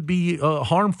it could be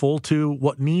harmful to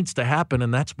what needs to happen,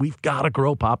 and that's we've got to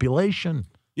grow population.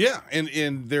 Yeah,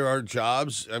 and there are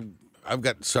jobs. I've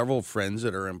got several friends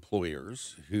that are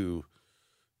employers who,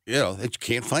 they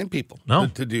can't find people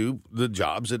to do the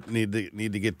jobs that need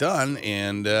to get done,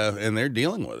 and they're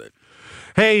dealing with it.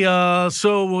 Hey,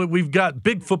 so we've got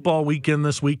big football weekend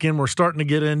this weekend. We're starting to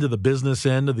get into the business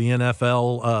end of the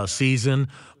NFL season.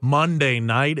 Monday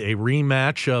night, a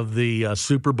rematch of the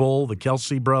Super Bowl, the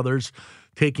Kelsey brothers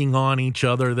taking on each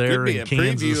other there in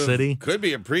Kansas City. Could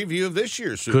be a preview of this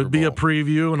year's Super Bowl. Could be a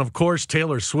preview, and of course,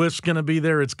 Taylor Swift's going to be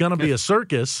there. It's going to be a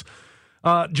circus.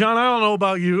 John, I don't know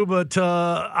about you, but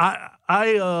I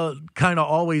kind of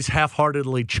always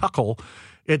half-heartedly chuckle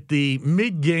at the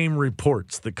mid-game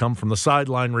reports that come from the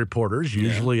sideline reporters,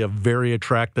 usually a very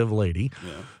attractive lady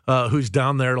who's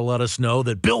down there to let us know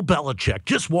that Bill Belichick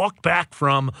just walked back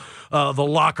from the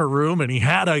locker room and he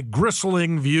had a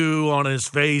gristling view on his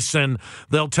face, and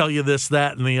they'll tell you this,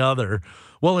 that, and the other.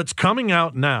 Well, it's coming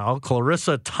out now.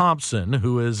 Charissa Thompson,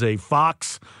 who is a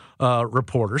Fox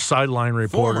reporter, sideline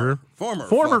reporter.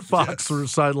 Former Fox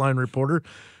sideline reporter.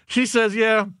 She says,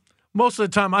 most of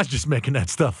the time I was just making that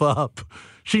stuff up.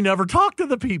 She never talked to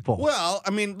the people. Well,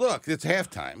 I mean, look, it's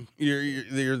halftime.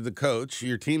 You're the coach.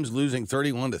 Your team's losing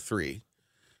 31-3.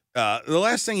 The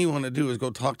last thing you want to do is go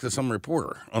talk to some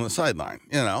reporter on the sideline.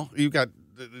 You've got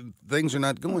things are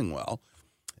not going well.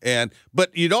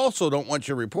 But you also don't want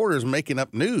your reporters making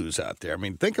up news out there. I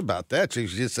mean, think about that. She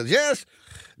just says, yes,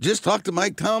 just talked to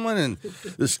Mike Tomlin, and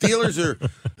the Steelers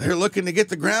they're looking to get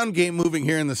the ground game moving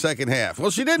here in the second half. Well,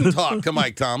 she didn't talk to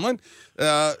Mike Tomlin.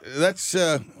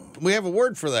 We have a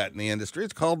word for that in the industry.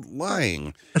 It's called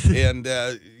lying. And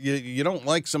you don't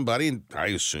like somebody, and I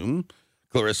assume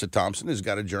Charissa Thompson has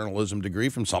got a journalism degree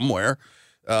from somewhere.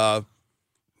 Not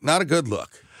a good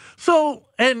look. So,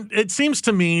 and it seems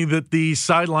to me that the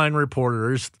sideline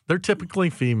reporters, they're typically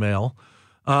female.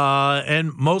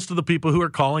 And most of the people who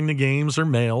are calling the games are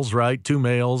males, right? 2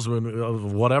 males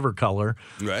of whatever color.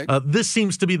 Right. This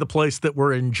seems to be the place that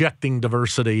we're injecting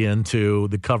diversity into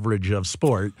the coverage of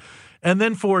sport. And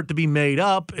then for it to be made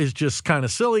up is just kind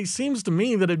of silly. Seems to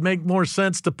me that it'd make more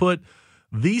sense to put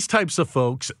these types of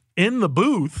folks in the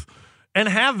booth and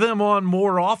have them on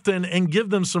more often and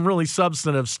give them some really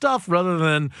substantive stuff rather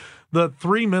than the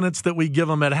 3 minutes that we give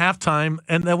them at halftime,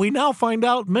 and that we now find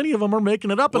out many of them are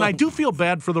making it up. And I do feel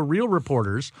bad for the real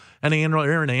reporters and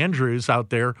Erin Andrews out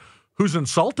there who's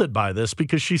insulted by this,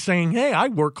 because she's saying, hey, I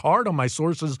work hard on my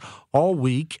sources all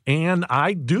week, and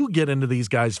I do get into these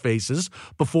guys' faces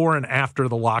before and after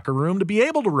the locker room to be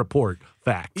able to report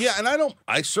facts. Yeah, and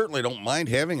I certainly don't mind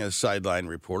having a sideline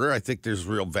reporter. I think there's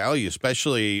real value,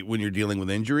 especially when you're dealing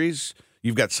with injuries.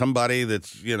 You've got somebody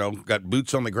that's, got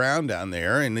boots on the ground down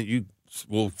there, and you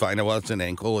will find out, well, it's an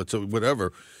ankle, it's a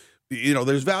whatever.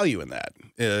 There's value in that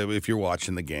if you're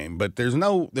watching the game. But there's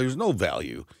no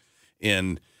value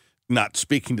in not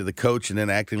speaking to the coach and then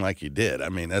acting like you did. I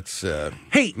mean, that's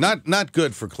not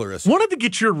good for Charissa. Wanted to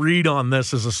get your read on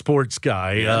this as a sports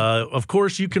guy. Yeah. Of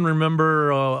course, you can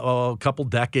remember a couple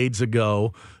decades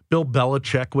ago, Bill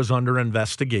Belichick was under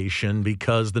investigation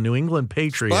because the New England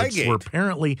Patriots Spygate. were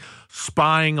apparently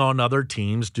spying on other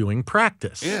teams doing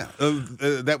practice. Yeah,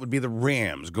 that would be the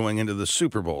Rams going into the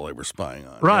Super Bowl they were spying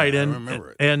on. Right, yeah, and I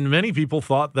remember it. And many people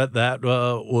thought that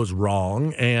was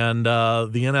wrong, and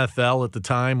the NFL at the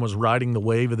time was riding the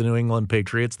wave of the New England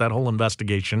Patriots. That whole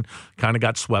investigation kind of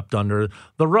got swept under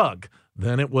the rug.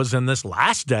 Then it was in this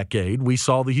last decade, we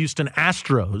saw the Houston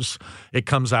Astros. It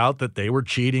comes out that they were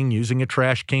cheating, using a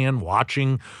trash can,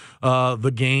 watching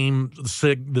the game,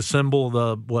 the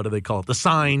symbol, what do they call it, the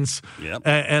signs, Yep.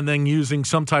 and then using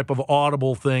some type of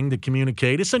audible thing to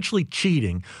communicate, essentially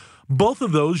cheating. Both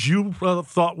of those you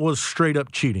thought was straight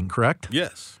up cheating, correct?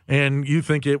 Yes. And you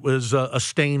think it was a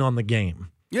stain on the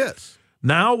game? Yes.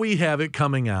 Now we have it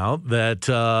coming out that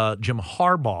Jim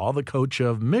Harbaugh, the coach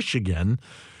of Michigan,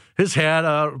 has had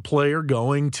a player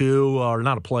going to, or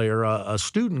not a player, a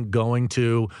student going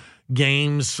to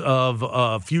games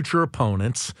of future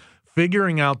opponents,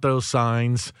 figuring out those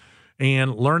signs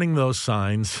and learning those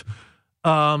signs.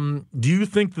 Do you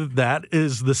think that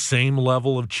is the same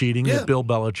level of cheating that Bill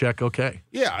Belichick? Okay.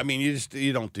 Yeah, I mean,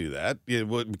 you don't do that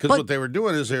because what they were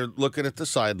doing is they're looking at the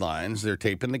sidelines, they're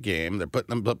taping the game, they're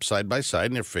putting them up side by side,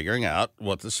 and they're figuring out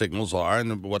what the signals are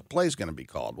and what play is going to be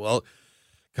called. Well,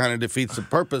 kind of defeats the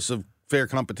purpose of fair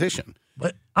competition.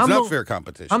 But it's not fair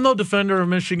competition. I'm no defender of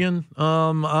Michigan.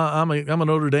 I'm a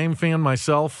Notre Dame fan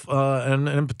myself, and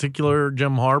in particular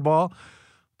Jim Harbaugh.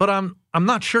 But I'm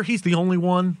not sure he's the only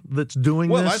one that's doing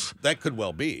this. That could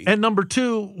well be. And number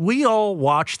two, we all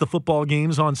watch the football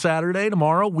games on Saturday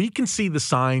tomorrow. We can see the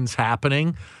signs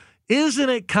happening. Isn't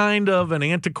it kind of an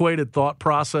antiquated thought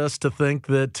process to think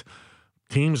that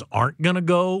teams aren't going to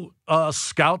go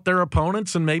scout their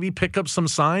opponents and maybe pick up some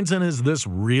signs? And is this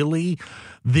really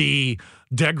the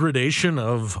degradation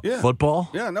of football?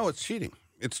 Yeah, no, it's cheating.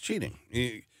 It's cheating.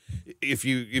 If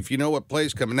you know what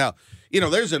play's coming out.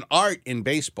 There's an art in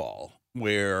baseball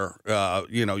where,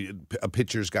 a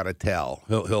pitcher's got to tell.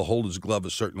 He'll hold his glove a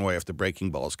certain way if the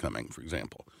breaking ball's coming, for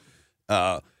example.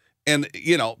 And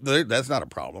that's not a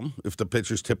problem. If the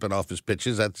pitcher's tipping off his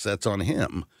pitches, that's on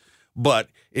him. But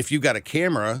if you got a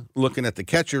camera looking at the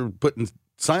catcher putting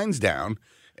signs down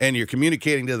and you're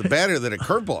communicating to the batter that a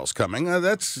curveball's coming,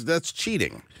 that's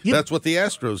cheating. Yeah. That's what the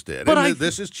Astros did. But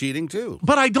this is cheating too.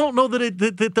 But I don't know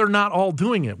that they're not all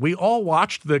doing it. We all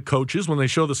watched the coaches when they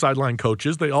show the sideline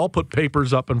coaches. They all put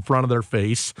papers up in front of their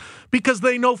face because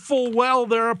they know full well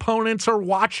their opponents are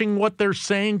watching what they're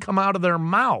saying come out of their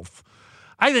mouth.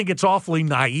 I think it's awfully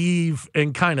naive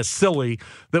and kind of silly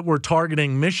that we're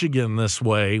targeting Michigan this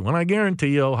way when I guarantee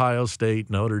you Ohio State,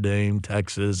 Notre Dame,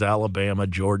 Texas, Alabama,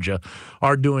 Georgia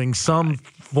are doing some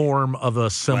form of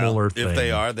a similar thing. If they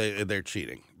are, they're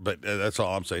cheating. But that's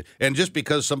all I'm saying. And just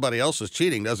because somebody else is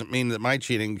cheating doesn't mean that my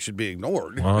cheating should be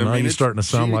ignored. Well, now you're starting to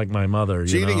sound like my mother.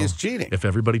 Cheating is cheating. If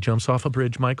everybody jumps off a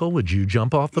bridge, Michael, would you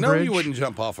jump off the bridge? No, you wouldn't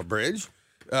jump off a bridge.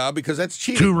 because that's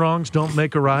cheating. 2 wrongs don't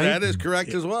make a right. That is correct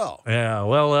as well. Yeah,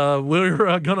 well,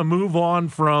 we're going to move on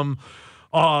from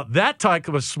that type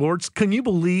of sports. Can you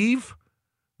believe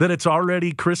that it's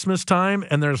already Christmas time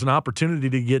and there's an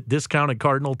opportunity to get discounted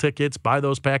Cardinal tickets, buy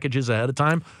those packages ahead of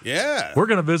time? Yeah. We're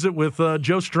going to visit with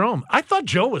Joe Strohm. I thought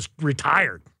Joe was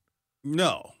retired.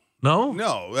 No. No?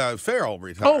 No, Farrell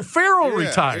retired. Oh, Farrell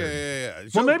retired. Yeah.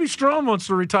 Well, maybe Strohm wants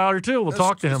to retire, too. We'll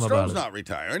talk to him about it. Strom's not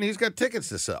retiring. He's got tickets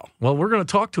to sell. Well, we're going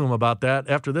to talk to him about that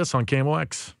after this on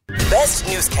KMOX. Best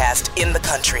newscast in the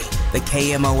country. The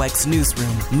KMOX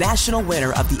Newsroom, national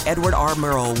winner of the Edward R.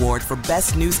 Murrow Award for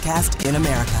Best Newscast in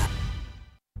America.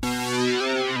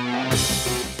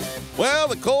 Well,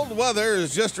 the cold weather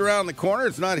is just around the corner.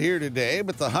 It's not here today,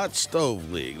 but the Hot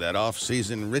Stove League, that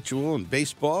off-season ritual in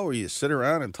baseball where you sit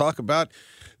around and talk about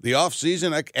the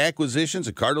off-season acquisitions.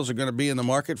 The Cardinals are going to be in the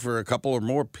market for a couple or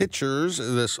more pitchers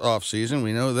this off-season.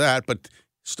 We know that. But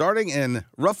starting in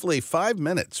roughly 5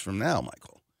 minutes from now,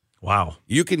 Michael. Wow.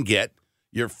 You can get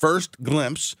your first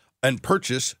glimpse and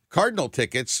purchase Cardinal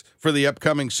tickets for the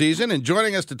upcoming season. And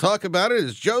joining us to talk about it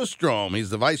is Joe Strohm.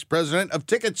 He's the Vice President of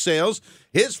Ticket Sales.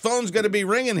 His phone's going to be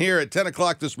ringing here at 10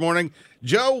 o'clock this morning.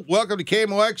 Joe, welcome to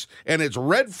KMOX, and it's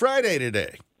Red Friday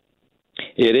today.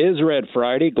 It is Red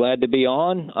Friday. Glad to be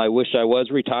on. I wish I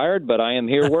was retired, but I am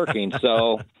here working.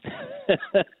 So,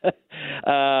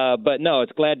 but no,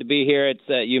 it's glad to be here. It's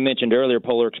you mentioned earlier,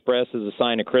 Polar Express is a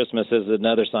sign of Christmas. Is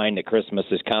another sign that Christmas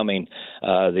is coming.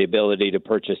 The ability to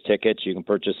purchase tickets. You can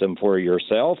purchase them for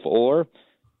yourself or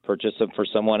purchase them for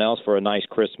someone else for a nice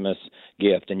Christmas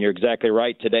gift. And you're exactly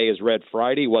right. Today is Red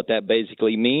Friday. What that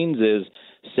basically means is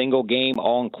single game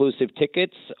all-inclusive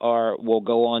tickets will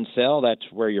go on sale. That's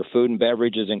where your food and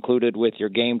beverage is included with your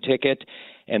game ticket.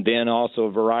 And then also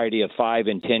a variety of 5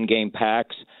 and 10 game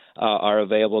packs are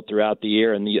available throughout the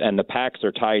year. And the packs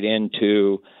are tied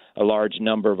into a large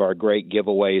number of our great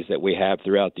giveaways that we have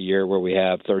throughout the year, where we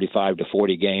have 35 to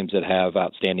 40 games that have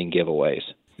outstanding giveaways.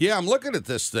 Yeah, I'm looking at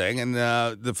this thing, and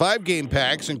the 5 game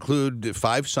packs include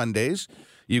 5 Sundays.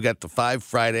 You got the 5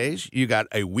 Fridays. You got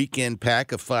a weekend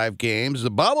pack of 5 games.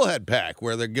 The bobblehead pack,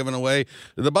 where they're giving away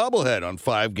the bobblehead on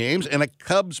 5 games. And a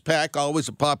Cubs pack, always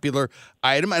a popular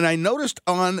item. And I noticed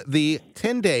on the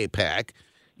 10-day pack,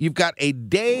 you've got a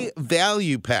day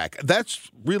value pack.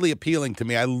 That's really appealing to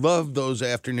me. I love those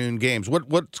afternoon games.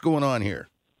 What's going on here?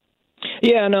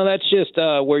 Yeah, no, that's just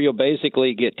where you'll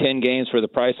basically get 10 games for the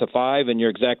price of 5, and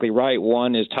you're exactly right.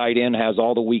 One is tied in, has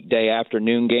all the weekday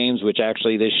afternoon games, which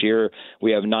actually this year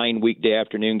we have 9 weekday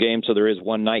afternoon games, so there is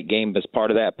one night game as part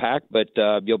of that pack, but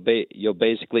you'll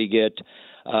basically get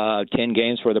 10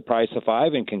 games for the price of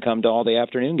 5 and can come to all the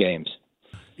afternoon games.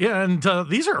 Yeah, and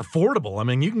these are affordable. I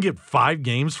mean, you can get 5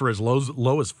 games for as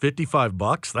low as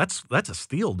 $55. That's a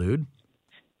steal, dude.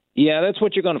 Yeah, that's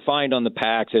what you're going to find on the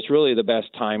packs. It's really the best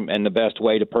time and the best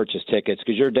way to purchase tickets,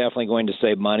 because you're definitely going to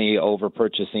save money over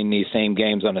purchasing these same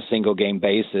games on a single game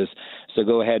basis. So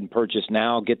go ahead and purchase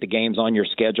now. Get the games on your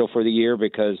schedule for the year,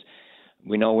 because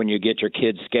we know when you get your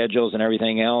kids' schedules and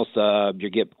everything else, you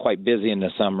get quite busy in the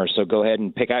summer. So go ahead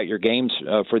and pick out your games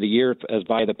for the year as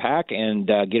by the pack and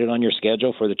get it on your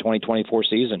schedule for the 2024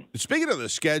 season. Speaking of the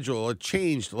schedule, it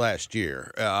changed last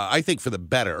year, I think for the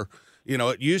better. You know,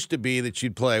 it used to be that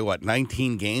you'd play,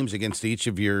 19 games against each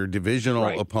of your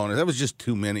divisional opponents. That was just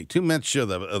too many. Too much of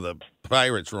the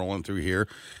Pirates rolling through here.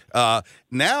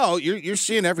 Now you're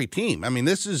seeing every team. I mean,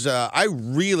 this is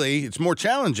it's more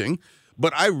challenging,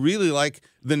 but I really like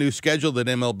the new schedule that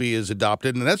MLB has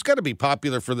adopted, and that's got to be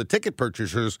popular for the ticket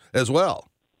purchasers as well.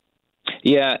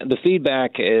 Yeah, the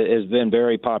feedback has been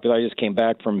very popular. I just came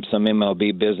back from some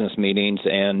MLB business meetings,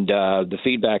 and the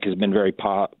feedback has been very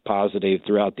positive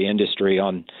throughout the industry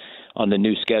on the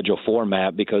new schedule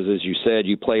format, because, as you said,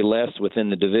 you play less within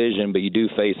the division, but you do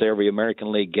face every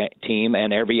American League team,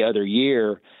 and every other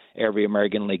year every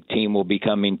American League team will be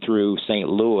coming through St.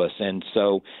 Louis. And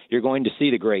so you're going to see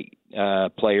the great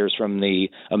players from the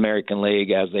American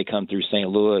League as they come through St.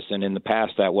 Louis. And in the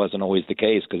past, that wasn't always the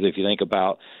case, because if you think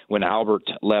about when Albert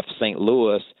left St.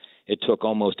 Louis, it took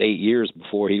almost 8 years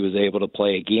before he was able to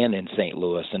play again in St.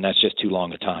 Louis, and that's just too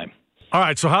long a time. All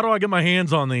right, so how do I get my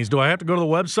hands on these? Do I have to go to the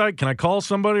website? Can I call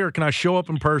somebody, or can I show up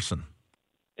in person?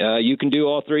 You can do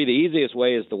all three. The easiest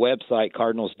way is the website,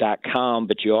 cardinals.com,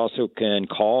 but you also can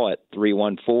call at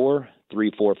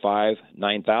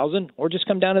 314-345-9000, or just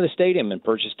come down to the stadium and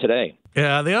purchase today.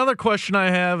 Yeah, the other question I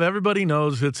have, everybody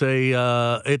knows it's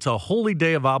a holy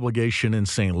day of obligation in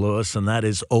St. Louis, and that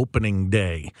is opening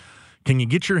day. Can you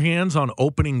get your hands on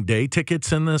opening day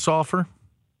tickets in this offer?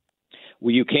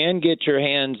 you can get your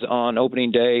hands on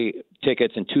opening day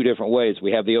tickets in two different ways.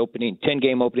 We have the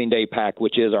 10-game opening day pack,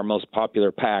 which is our most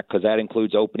popular pack because that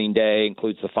includes opening day,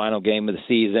 includes the final game of the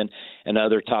season, and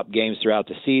other top games throughout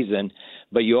the season.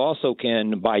 But you also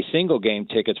can buy single game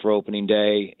tickets for opening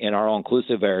day in our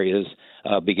all-inclusive areas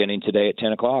beginning today at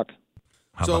 10 o'clock.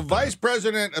 So, Vice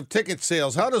President of Ticket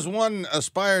Sales, how does one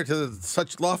aspire to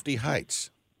such lofty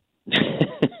heights?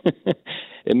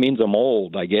 It means I'm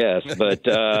old, I guess. But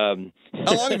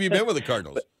how long have you been with the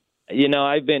Cardinals?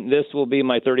 This will be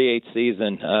my 38th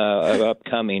season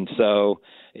upcoming. So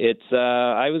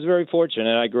I was very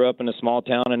fortunate. I grew up in a small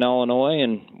town in Illinois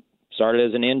and started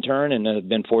as an intern and have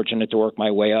been fortunate to work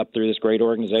my way up through this great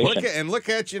organization. Look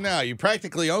at you now. You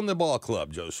practically own the ball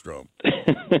club, Joe Strohm.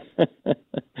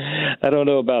 I don't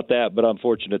know about that, but I'm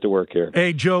fortunate to work here.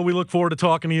 Hey, Joe, we look forward to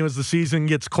talking to you as the season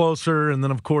gets closer. And then,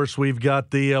 of course, we've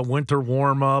got the winter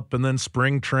warm-up and then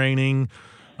spring training.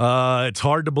 It's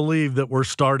hard to believe that we're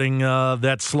starting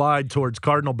that slide towards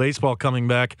Cardinal baseball coming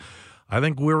back. I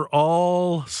think we're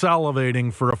all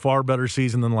salivating for a far better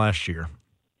season than last year.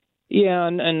 Yeah,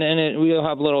 we'll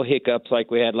have little hiccups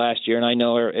like we had last year, and I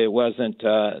know it wasn't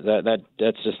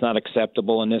that's just not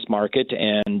acceptable in this market,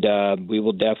 and we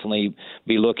will definitely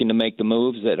be looking to make the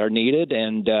moves that are needed,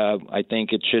 and I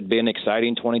think it should be an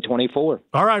exciting 2024.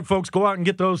 All right, folks, go out and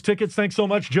get those tickets. Thanks so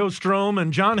much, Joe Strohm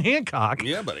and John Hancock.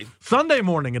 Yeah, buddy. Sunday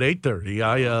morning at 8:30,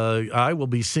 I will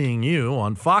be seeing you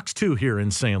on Fox 2 here in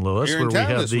St. Louis, You're in where we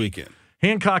town have this the weekend.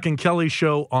 Hancock and Kelley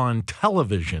show on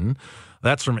television.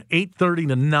 That's from 8:30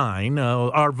 to 9.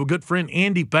 Our good friend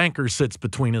Andy Banker sits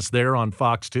between us there on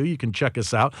Fox 2. You can check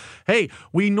us out. Hey,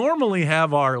 we normally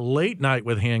have our late night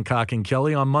with Hancock and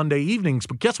Kelley on Monday evenings,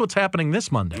 but guess what's happening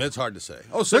this Monday? It's hard to say.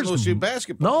 Oh, St. Louis U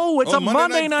basketball. No, it's a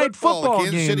Monday night football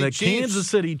Kansas game. City The Chiefs. Kansas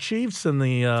City Chiefs and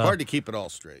the hard to keep it all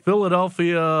straight.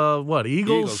 Philadelphia,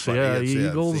 Eagles?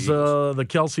 Eagles. The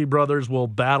Kelsey brothers will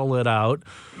battle it out.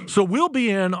 So we'll be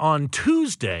in on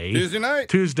Tuesday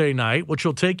night, which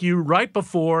will take you right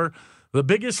before the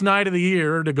biggest night of the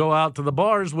year to go out to the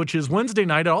bars, which is Wednesday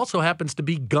night. It also happens to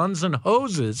be Guns and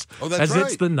Hoses,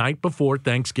 it's the night before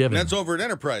Thanksgiving. And that's over at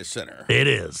Enterprise Center. It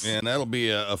is. And that'll be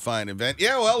a fine event.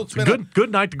 Yeah, well, it's been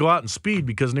good night to go out and speed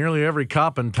because nearly every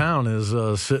cop in town is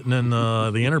sitting in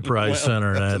the Enterprise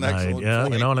Center that night. Yeah,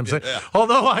 point. You know what I'm saying? Yeah.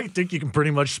 Although I think you can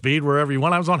pretty much speed wherever you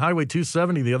want. I was on Highway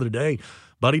 270 the other day,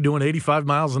 buddy, doing 85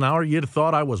 miles an hour. You'd have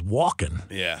thought I was walking.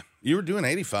 Yeah. You were doing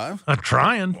 85? I'm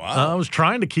trying. Wow. I was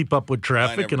trying to keep up with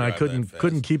traffic, and I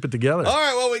couldn't keep it together. All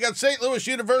right, well, we got St. Louis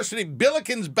University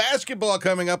Billikens basketball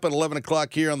coming up at 11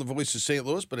 o'clock here on the Voice of St.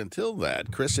 Louis. But until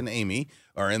that, Chris and Amy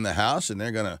are in the house, and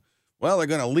they're going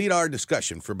to lead our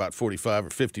discussion for about 45 or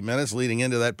 50 minutes leading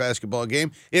into that basketball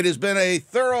game. It has been a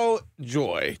thorough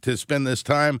joy to spend this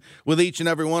time with each and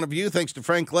every one of you. Thanks to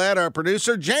Frank Ladd, our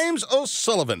producer, James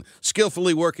O'Sullivan,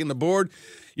 skillfully working the board.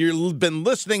 You've been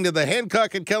listening to the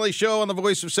Hancock and Kelley Show on the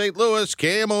Voice of St. Louis,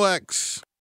 KMOX.